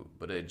to do,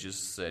 but I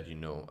just said,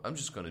 I'm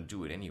just going to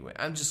do it anyway.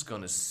 I'm just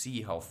going to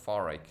see how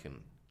far I can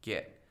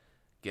get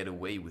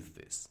away with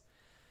this.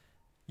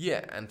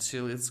 Yeah,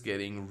 until it's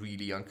getting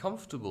really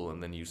uncomfortable,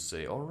 and then you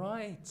say, all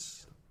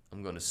right,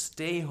 I'm going to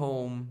stay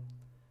home,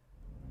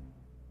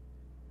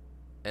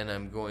 and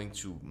I'm going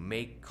to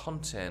make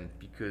content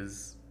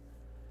because,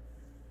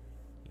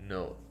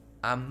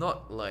 I'm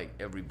not like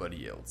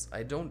everybody else.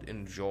 I don't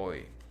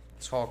enjoy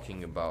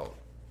talking about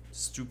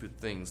stupid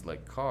things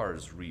like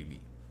cars,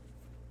 really.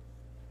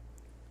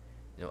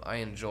 I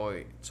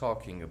enjoy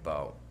talking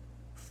about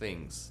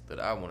things that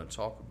I want to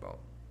talk about.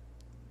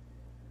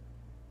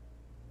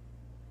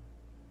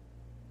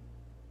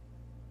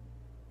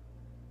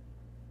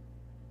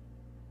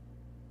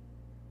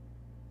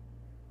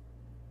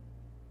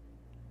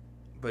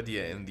 But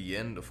yeah, in the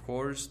end, of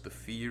course, the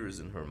fear is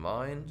in her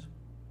mind.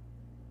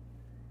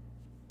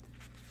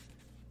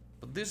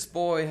 But this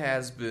boy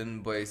has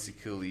been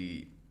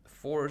basically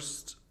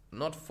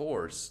not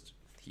forced.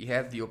 He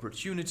had the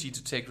opportunity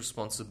to take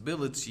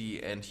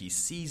responsibility, and he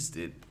seized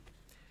it.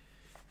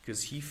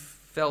 Because he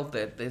felt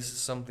that this is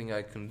something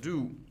I can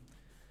do.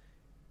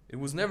 It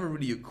was never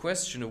really a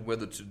question of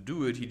whether to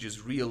do it, he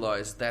just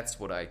realized that's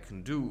what I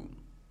can do.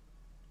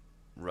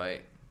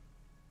 Right?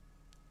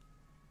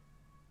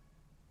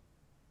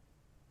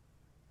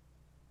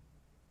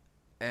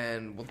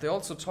 And what they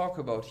also talk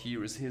about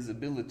here is his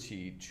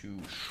ability to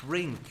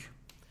shrink,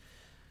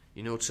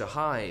 to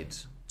hide,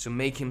 to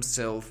make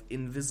himself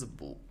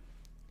invisible.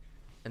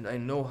 And I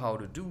know how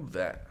to do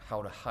that,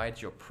 how to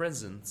hide your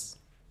presence.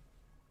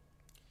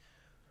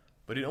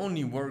 But it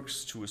only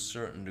works to a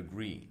certain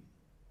degree.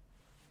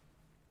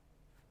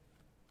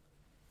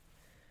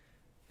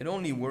 It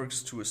only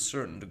works to a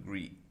certain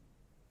degree,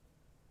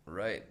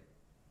 right?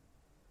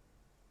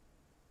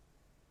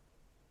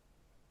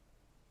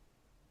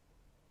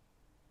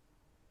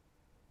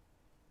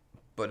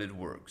 But it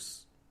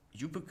works.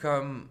 You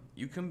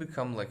can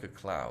become like a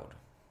cloud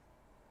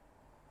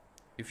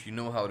if you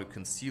know how to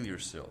conceal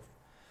yourself.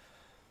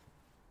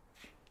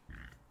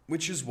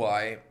 Which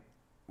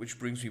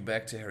brings me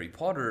back to Harry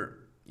Potter.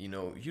 You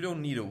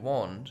don't need a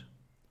wand,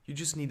 you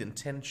just need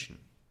intention.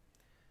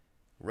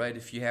 Right?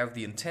 If you have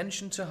the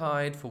intention to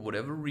hide for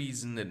whatever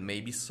reason, it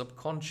may be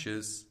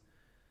subconscious,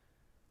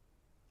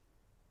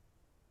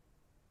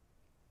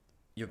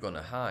 you're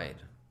gonna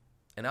hide.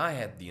 And I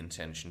had the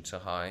intention to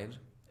hide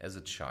as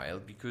a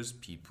child because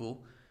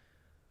people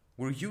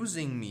were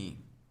using me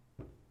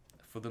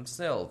for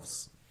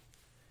themselves.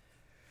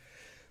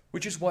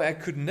 Which is why I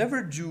could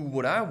never do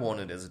what I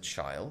wanted as a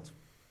child.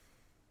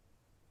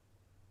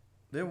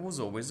 There was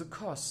always a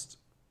cost.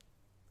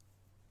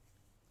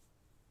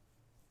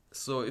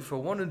 So if I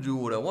want to do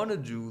what I want to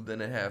do,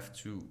 then I have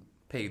to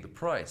pay the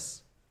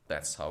price.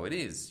 That's how it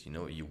is.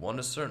 You want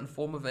a certain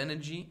form of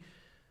energy,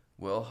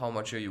 well, how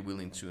much are you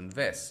willing to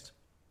invest?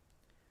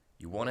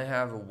 You want to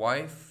have a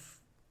wife,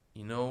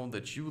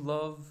 that you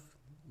love,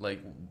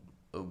 like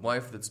a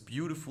wife that's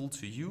beautiful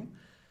to you,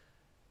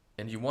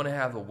 and you want to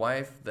have a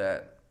wife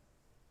that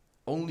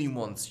only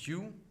wants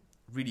you,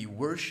 really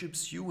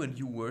worships you, and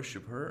you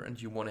worship her,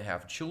 and you want to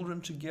have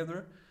children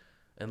together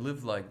and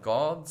live like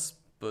gods,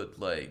 but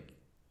like,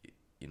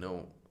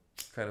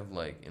 kind of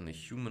like in a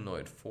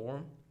humanoid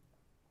form.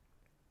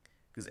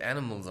 Because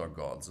animals are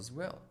gods as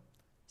well.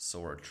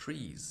 So are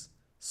trees.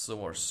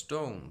 So are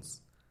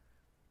stones.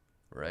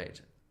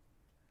 Right?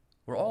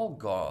 We're all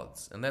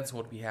gods, and that's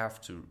what we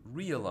have to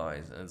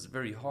realize, and it's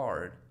very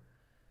hard.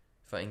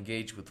 If I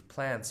engage with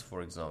plants,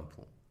 for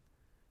example,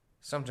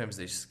 sometimes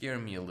they scare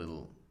me a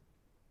little.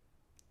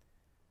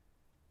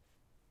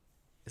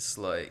 It's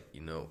like,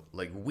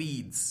 like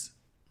weeds,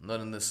 not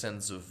in the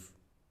sense of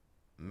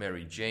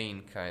Mary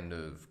Jane kind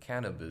of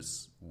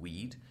cannabis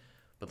weed,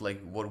 but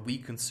like what we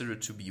consider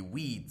to be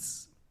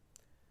weeds.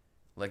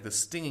 Like the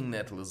stinging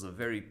nettle is a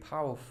very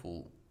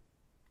powerful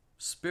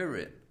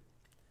spirit,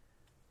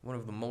 one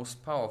of the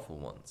most powerful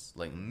ones,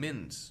 like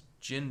mint,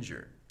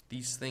 ginger.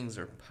 These things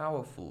are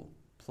powerful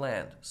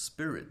plant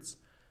spirits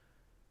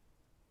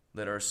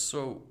that are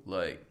so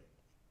like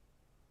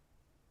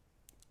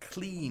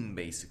clean,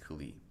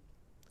 basically,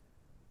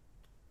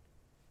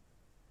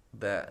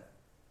 that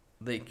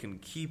they can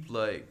keep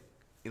like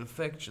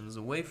infections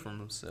away from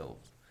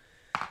themselves.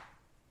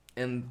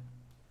 And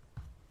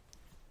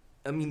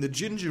I mean, the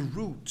ginger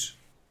root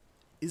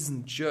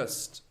isn't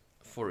just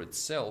for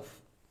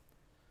itself,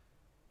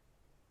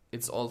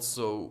 it's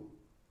also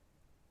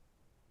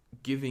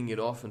giving it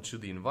off into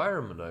the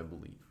environment, I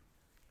believe.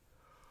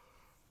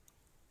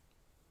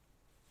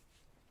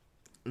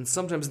 And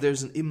sometimes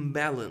there's an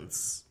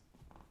imbalance.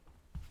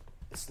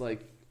 It's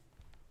like,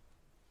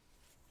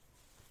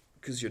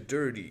 because you're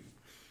dirty.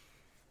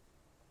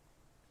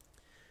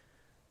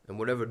 And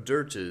whatever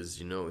dirt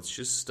is, it's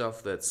just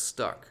stuff that's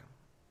stuck.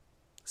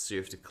 So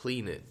you have to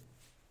clean it.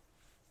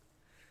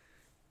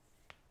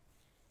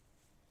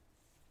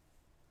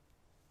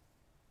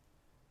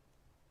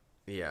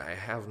 Yeah, I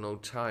have no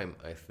time,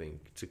 I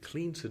think, to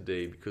clean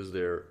today because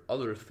there are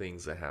other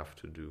things I have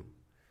to do.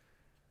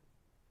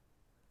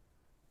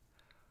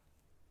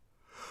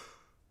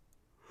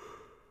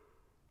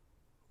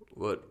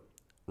 But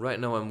right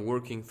now I'm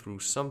working through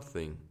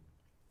something,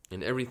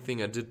 and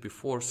everything I did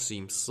before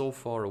seems so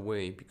far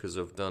away because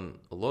I've done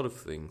a lot of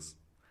things.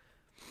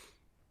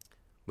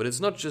 But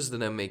it's not just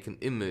that I make an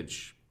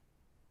image,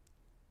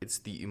 it's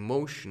the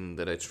emotion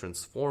that I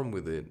transform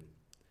with it,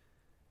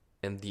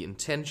 and the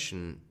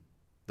intention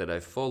that I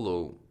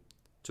follow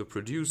to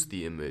produce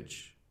the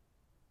image,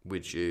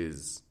 which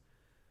is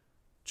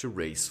to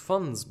raise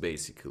funds,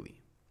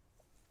 basically.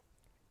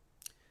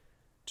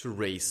 To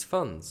raise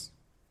funds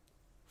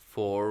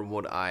for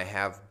what I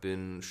have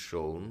been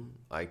shown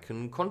I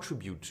can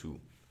contribute to,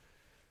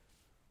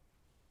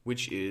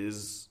 which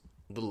is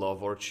the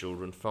Love Our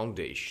Children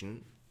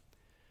Foundation,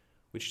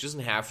 which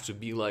doesn't have to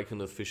be like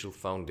an official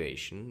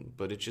foundation,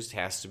 but it just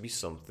has to be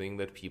something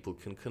that people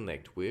can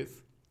connect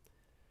with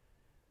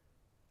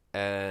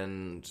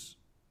and,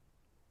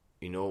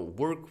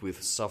 work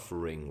with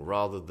suffering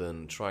rather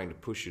than trying to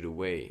push it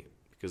away.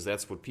 Because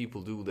that's what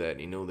people do, that,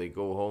 they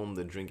go home,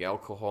 they drink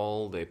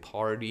alcohol, they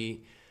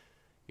party,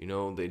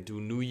 they do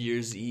New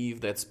Year's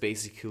Eve. That's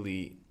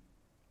basically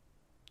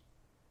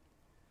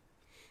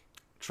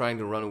trying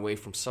to run away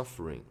from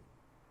suffering,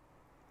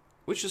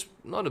 which is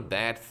not a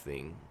bad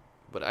thing,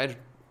 but I'd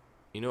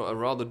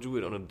rather do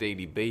it on a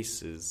daily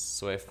basis.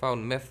 So I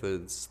found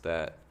methods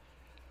that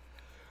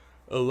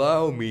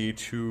allow me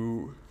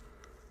to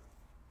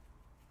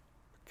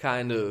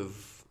kind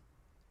of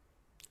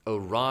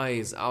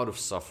arise out of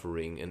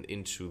suffering and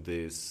into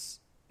this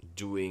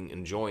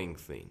enjoying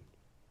thing,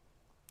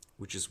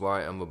 which is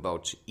why I'm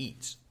about to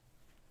eat.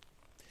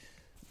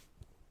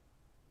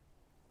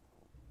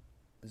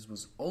 This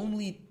was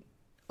only...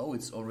 Oh,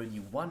 it's already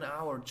 1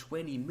 hour,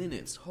 20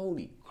 minutes.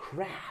 Holy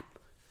crap.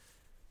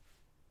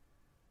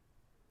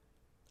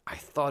 I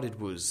thought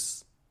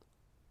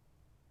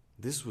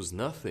this was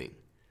nothing.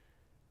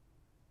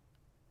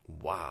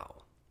 Wow.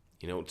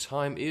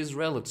 Time is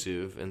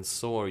relative, and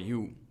so are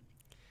you.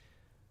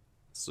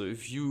 So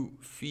if you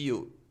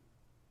feel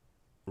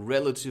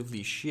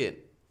relatively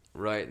shit,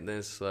 right, then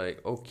it's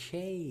like,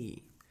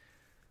 okay,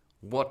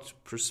 what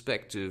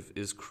perspective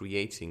is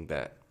creating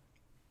that?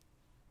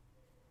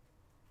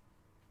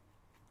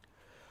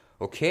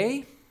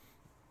 Okay?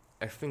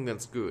 I think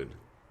that's good.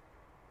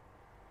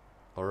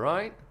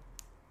 Alright?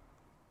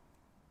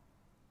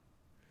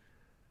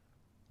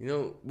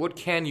 What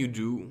can you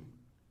do?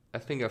 I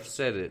think I've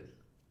said it.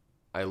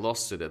 I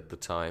lost it at the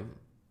time.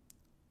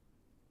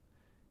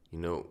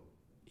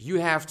 You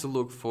have to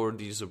look for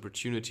these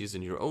opportunities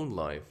in your own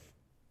life.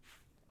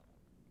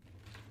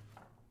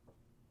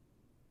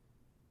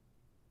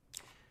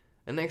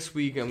 And next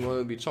week I'm going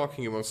to be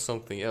talking about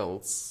something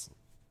else.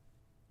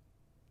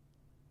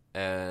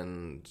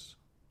 And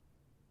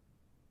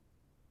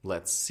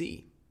let's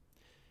see.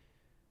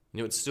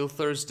 It's still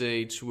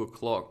Thursday, 2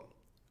 o'clock,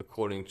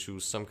 according to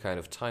some kind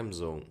of time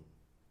zone.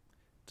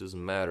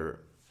 Doesn't matter.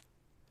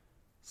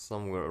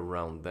 Somewhere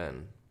around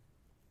then.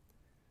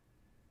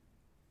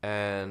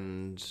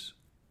 And,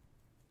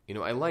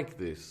 I like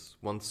this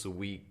once a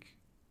week.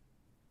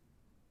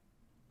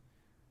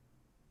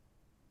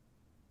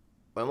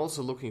 I'm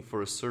also looking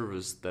for a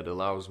service that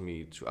allows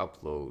me to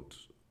upload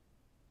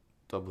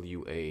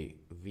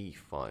WAV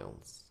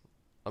files.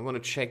 I'm going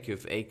to check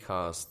if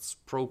Acast's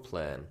Pro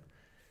Plan,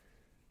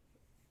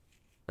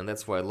 and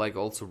that's why I like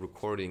also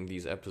recording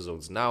these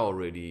episodes now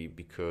already,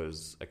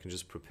 because I can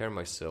just prepare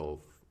myself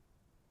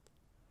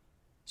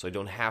so I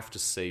don't have to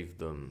save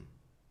them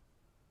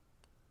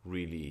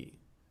really.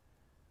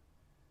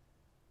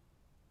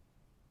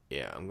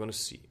 Yeah, I'm going to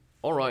see.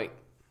 All right.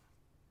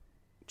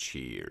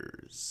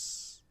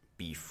 Cheers.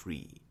 Be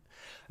free.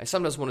 I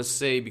sometimes want to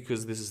say,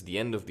 because this is the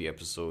end of the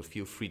episode,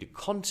 feel free to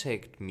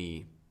contact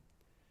me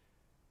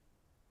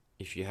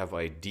if you have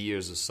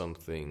ideas or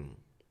something.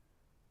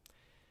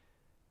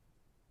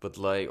 But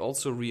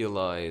also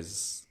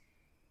realize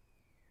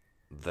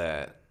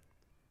that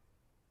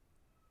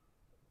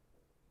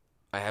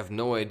I have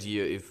no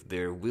idea if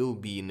there will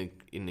be an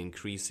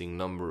increasing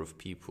number of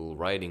people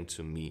writing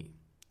to me.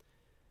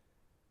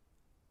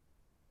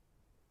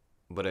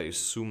 But I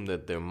assume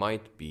that there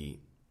might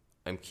be.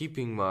 I'm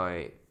keeping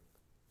my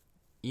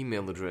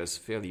email address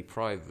fairly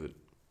private.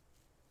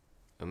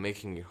 I'm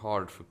making it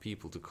hard for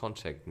people to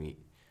contact me.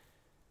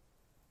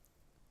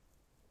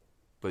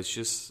 But it's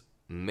just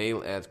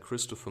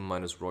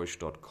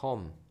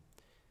mail@christopher-reusch.com.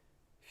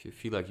 If you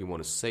feel like you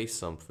want to say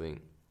something,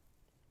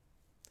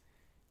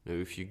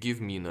 if you give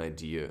me an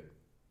idea,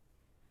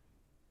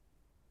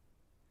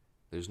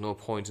 there's no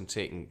point in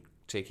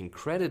taking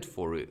credit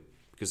for it,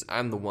 because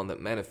I'm the one that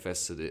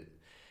manifested it.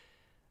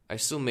 I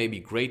still may be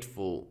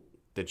grateful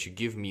that you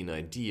give me an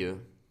idea,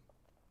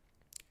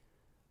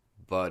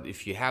 but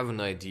if you have an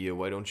idea,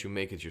 why don't you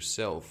make it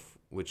yourself?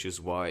 Which is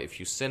why, if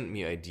you send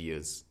me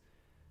ideas,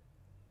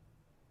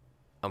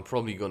 I'm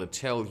probably going to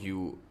tell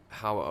you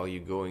how are you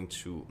going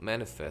to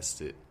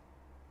manifest it.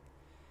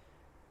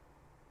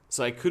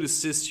 So I could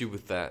assist you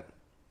with that,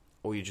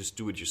 or you just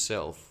do it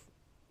yourself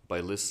by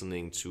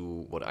listening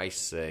to what I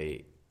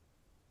say,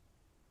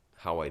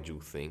 how I do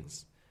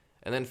things,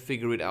 and then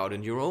figure it out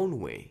in your own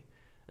way.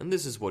 And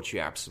this is what you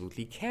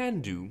absolutely can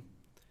do.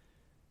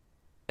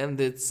 And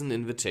it's an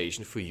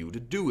invitation for you to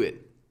do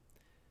it.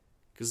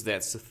 Because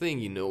that's the thing,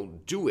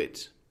 do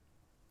it.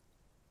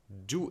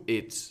 Do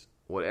it.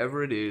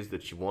 Whatever it is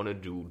that you want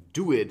to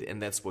do it,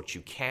 and that's what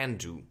you can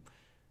do.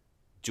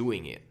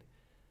 Doing it.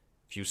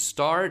 If you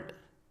start,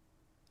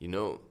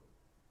 you're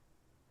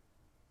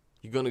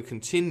going to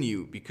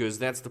continue, because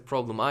that's the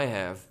problem I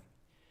have.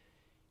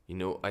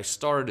 I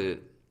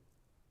started,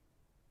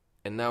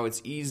 and now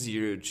it's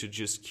easier to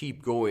just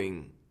keep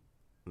going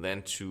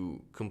than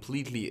to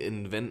completely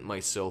invent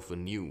myself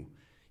anew.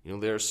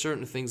 There are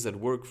certain things that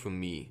work for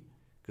me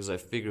because I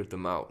figured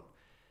them out.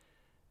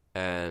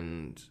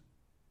 And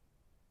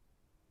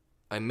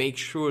I make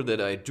sure that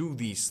I do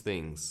these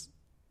things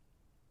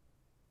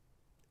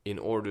in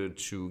order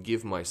to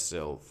give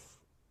myself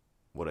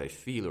what I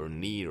feel or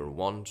need or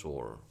want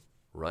or,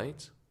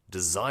 right?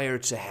 Desire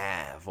to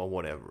have or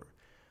whatever.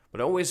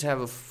 But I always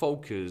have a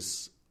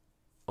focus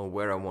on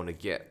where I want to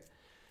get.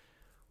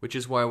 Which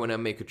is why when I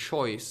make a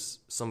choice,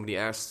 somebody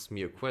asks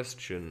me a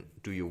question,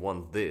 do you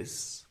want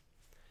this?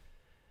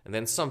 And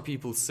then some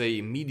people say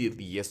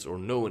immediately yes or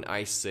no, and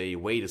I say,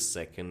 wait a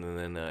second, and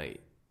then I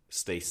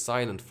stay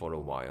silent for a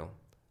while.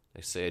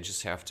 I say I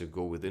just have to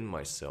go within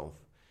myself.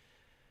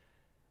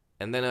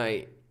 And then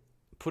I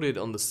put it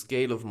on the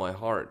scale of my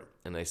heart,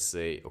 and I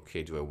say,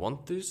 okay, do I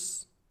want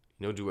this?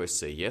 Do I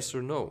say yes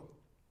or no?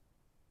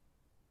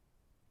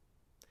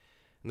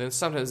 And then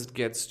sometimes it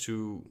gets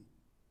to,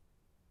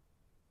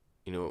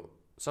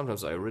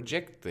 sometimes I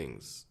reject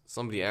things.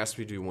 Somebody asks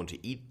me, do you want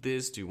to eat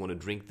this? Do you want to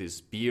drink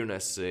this beer? And I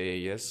say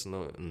yes,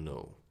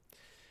 no.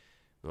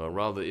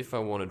 Rather, if I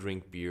want to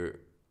drink beer,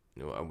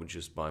 I would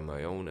just buy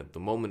my own. At the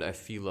moment, I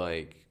feel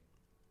like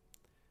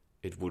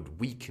it would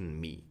weaken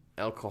me.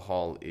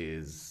 Alcohol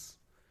is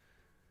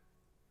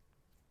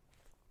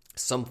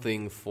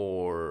something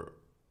for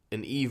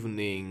an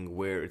evening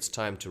where it's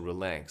time to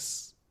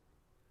relax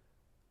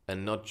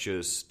and not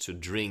just to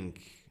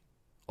drink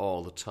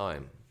all the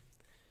time.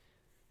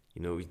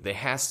 There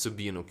has to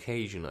be an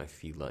occasion, I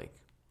feel like.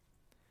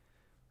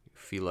 You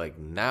feel like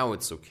now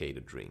it's okay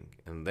to drink,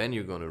 and then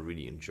you're going to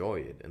really enjoy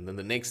it. And then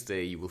the next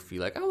day you will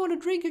feel like, I want to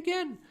drink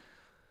again.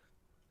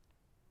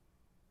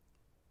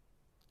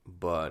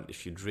 But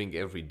if you drink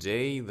every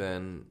day,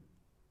 then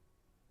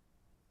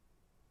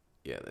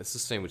yeah, that's the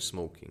same with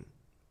smoking.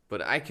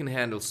 But I can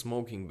handle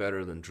smoking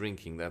better than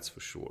drinking, that's for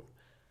sure.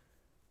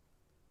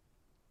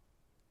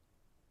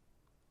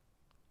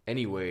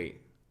 Anyway,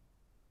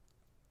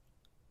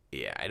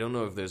 yeah, I don't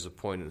know if there's a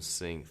point in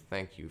saying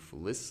thank you for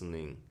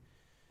listening.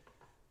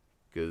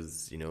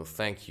 Because,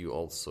 thank you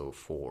also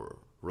for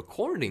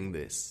recording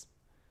this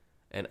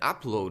and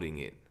uploading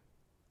it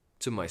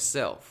to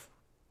myself.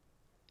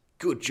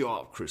 Good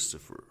job,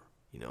 Christopher.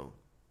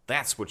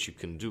 That's what you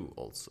can do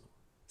also.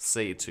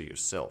 Say it to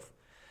yourself.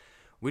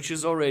 Which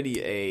is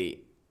already a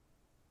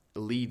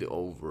lead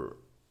over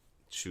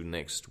to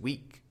next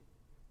week.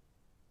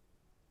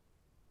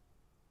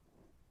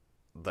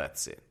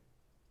 That's it.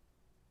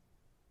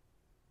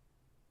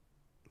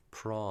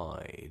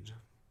 Pride.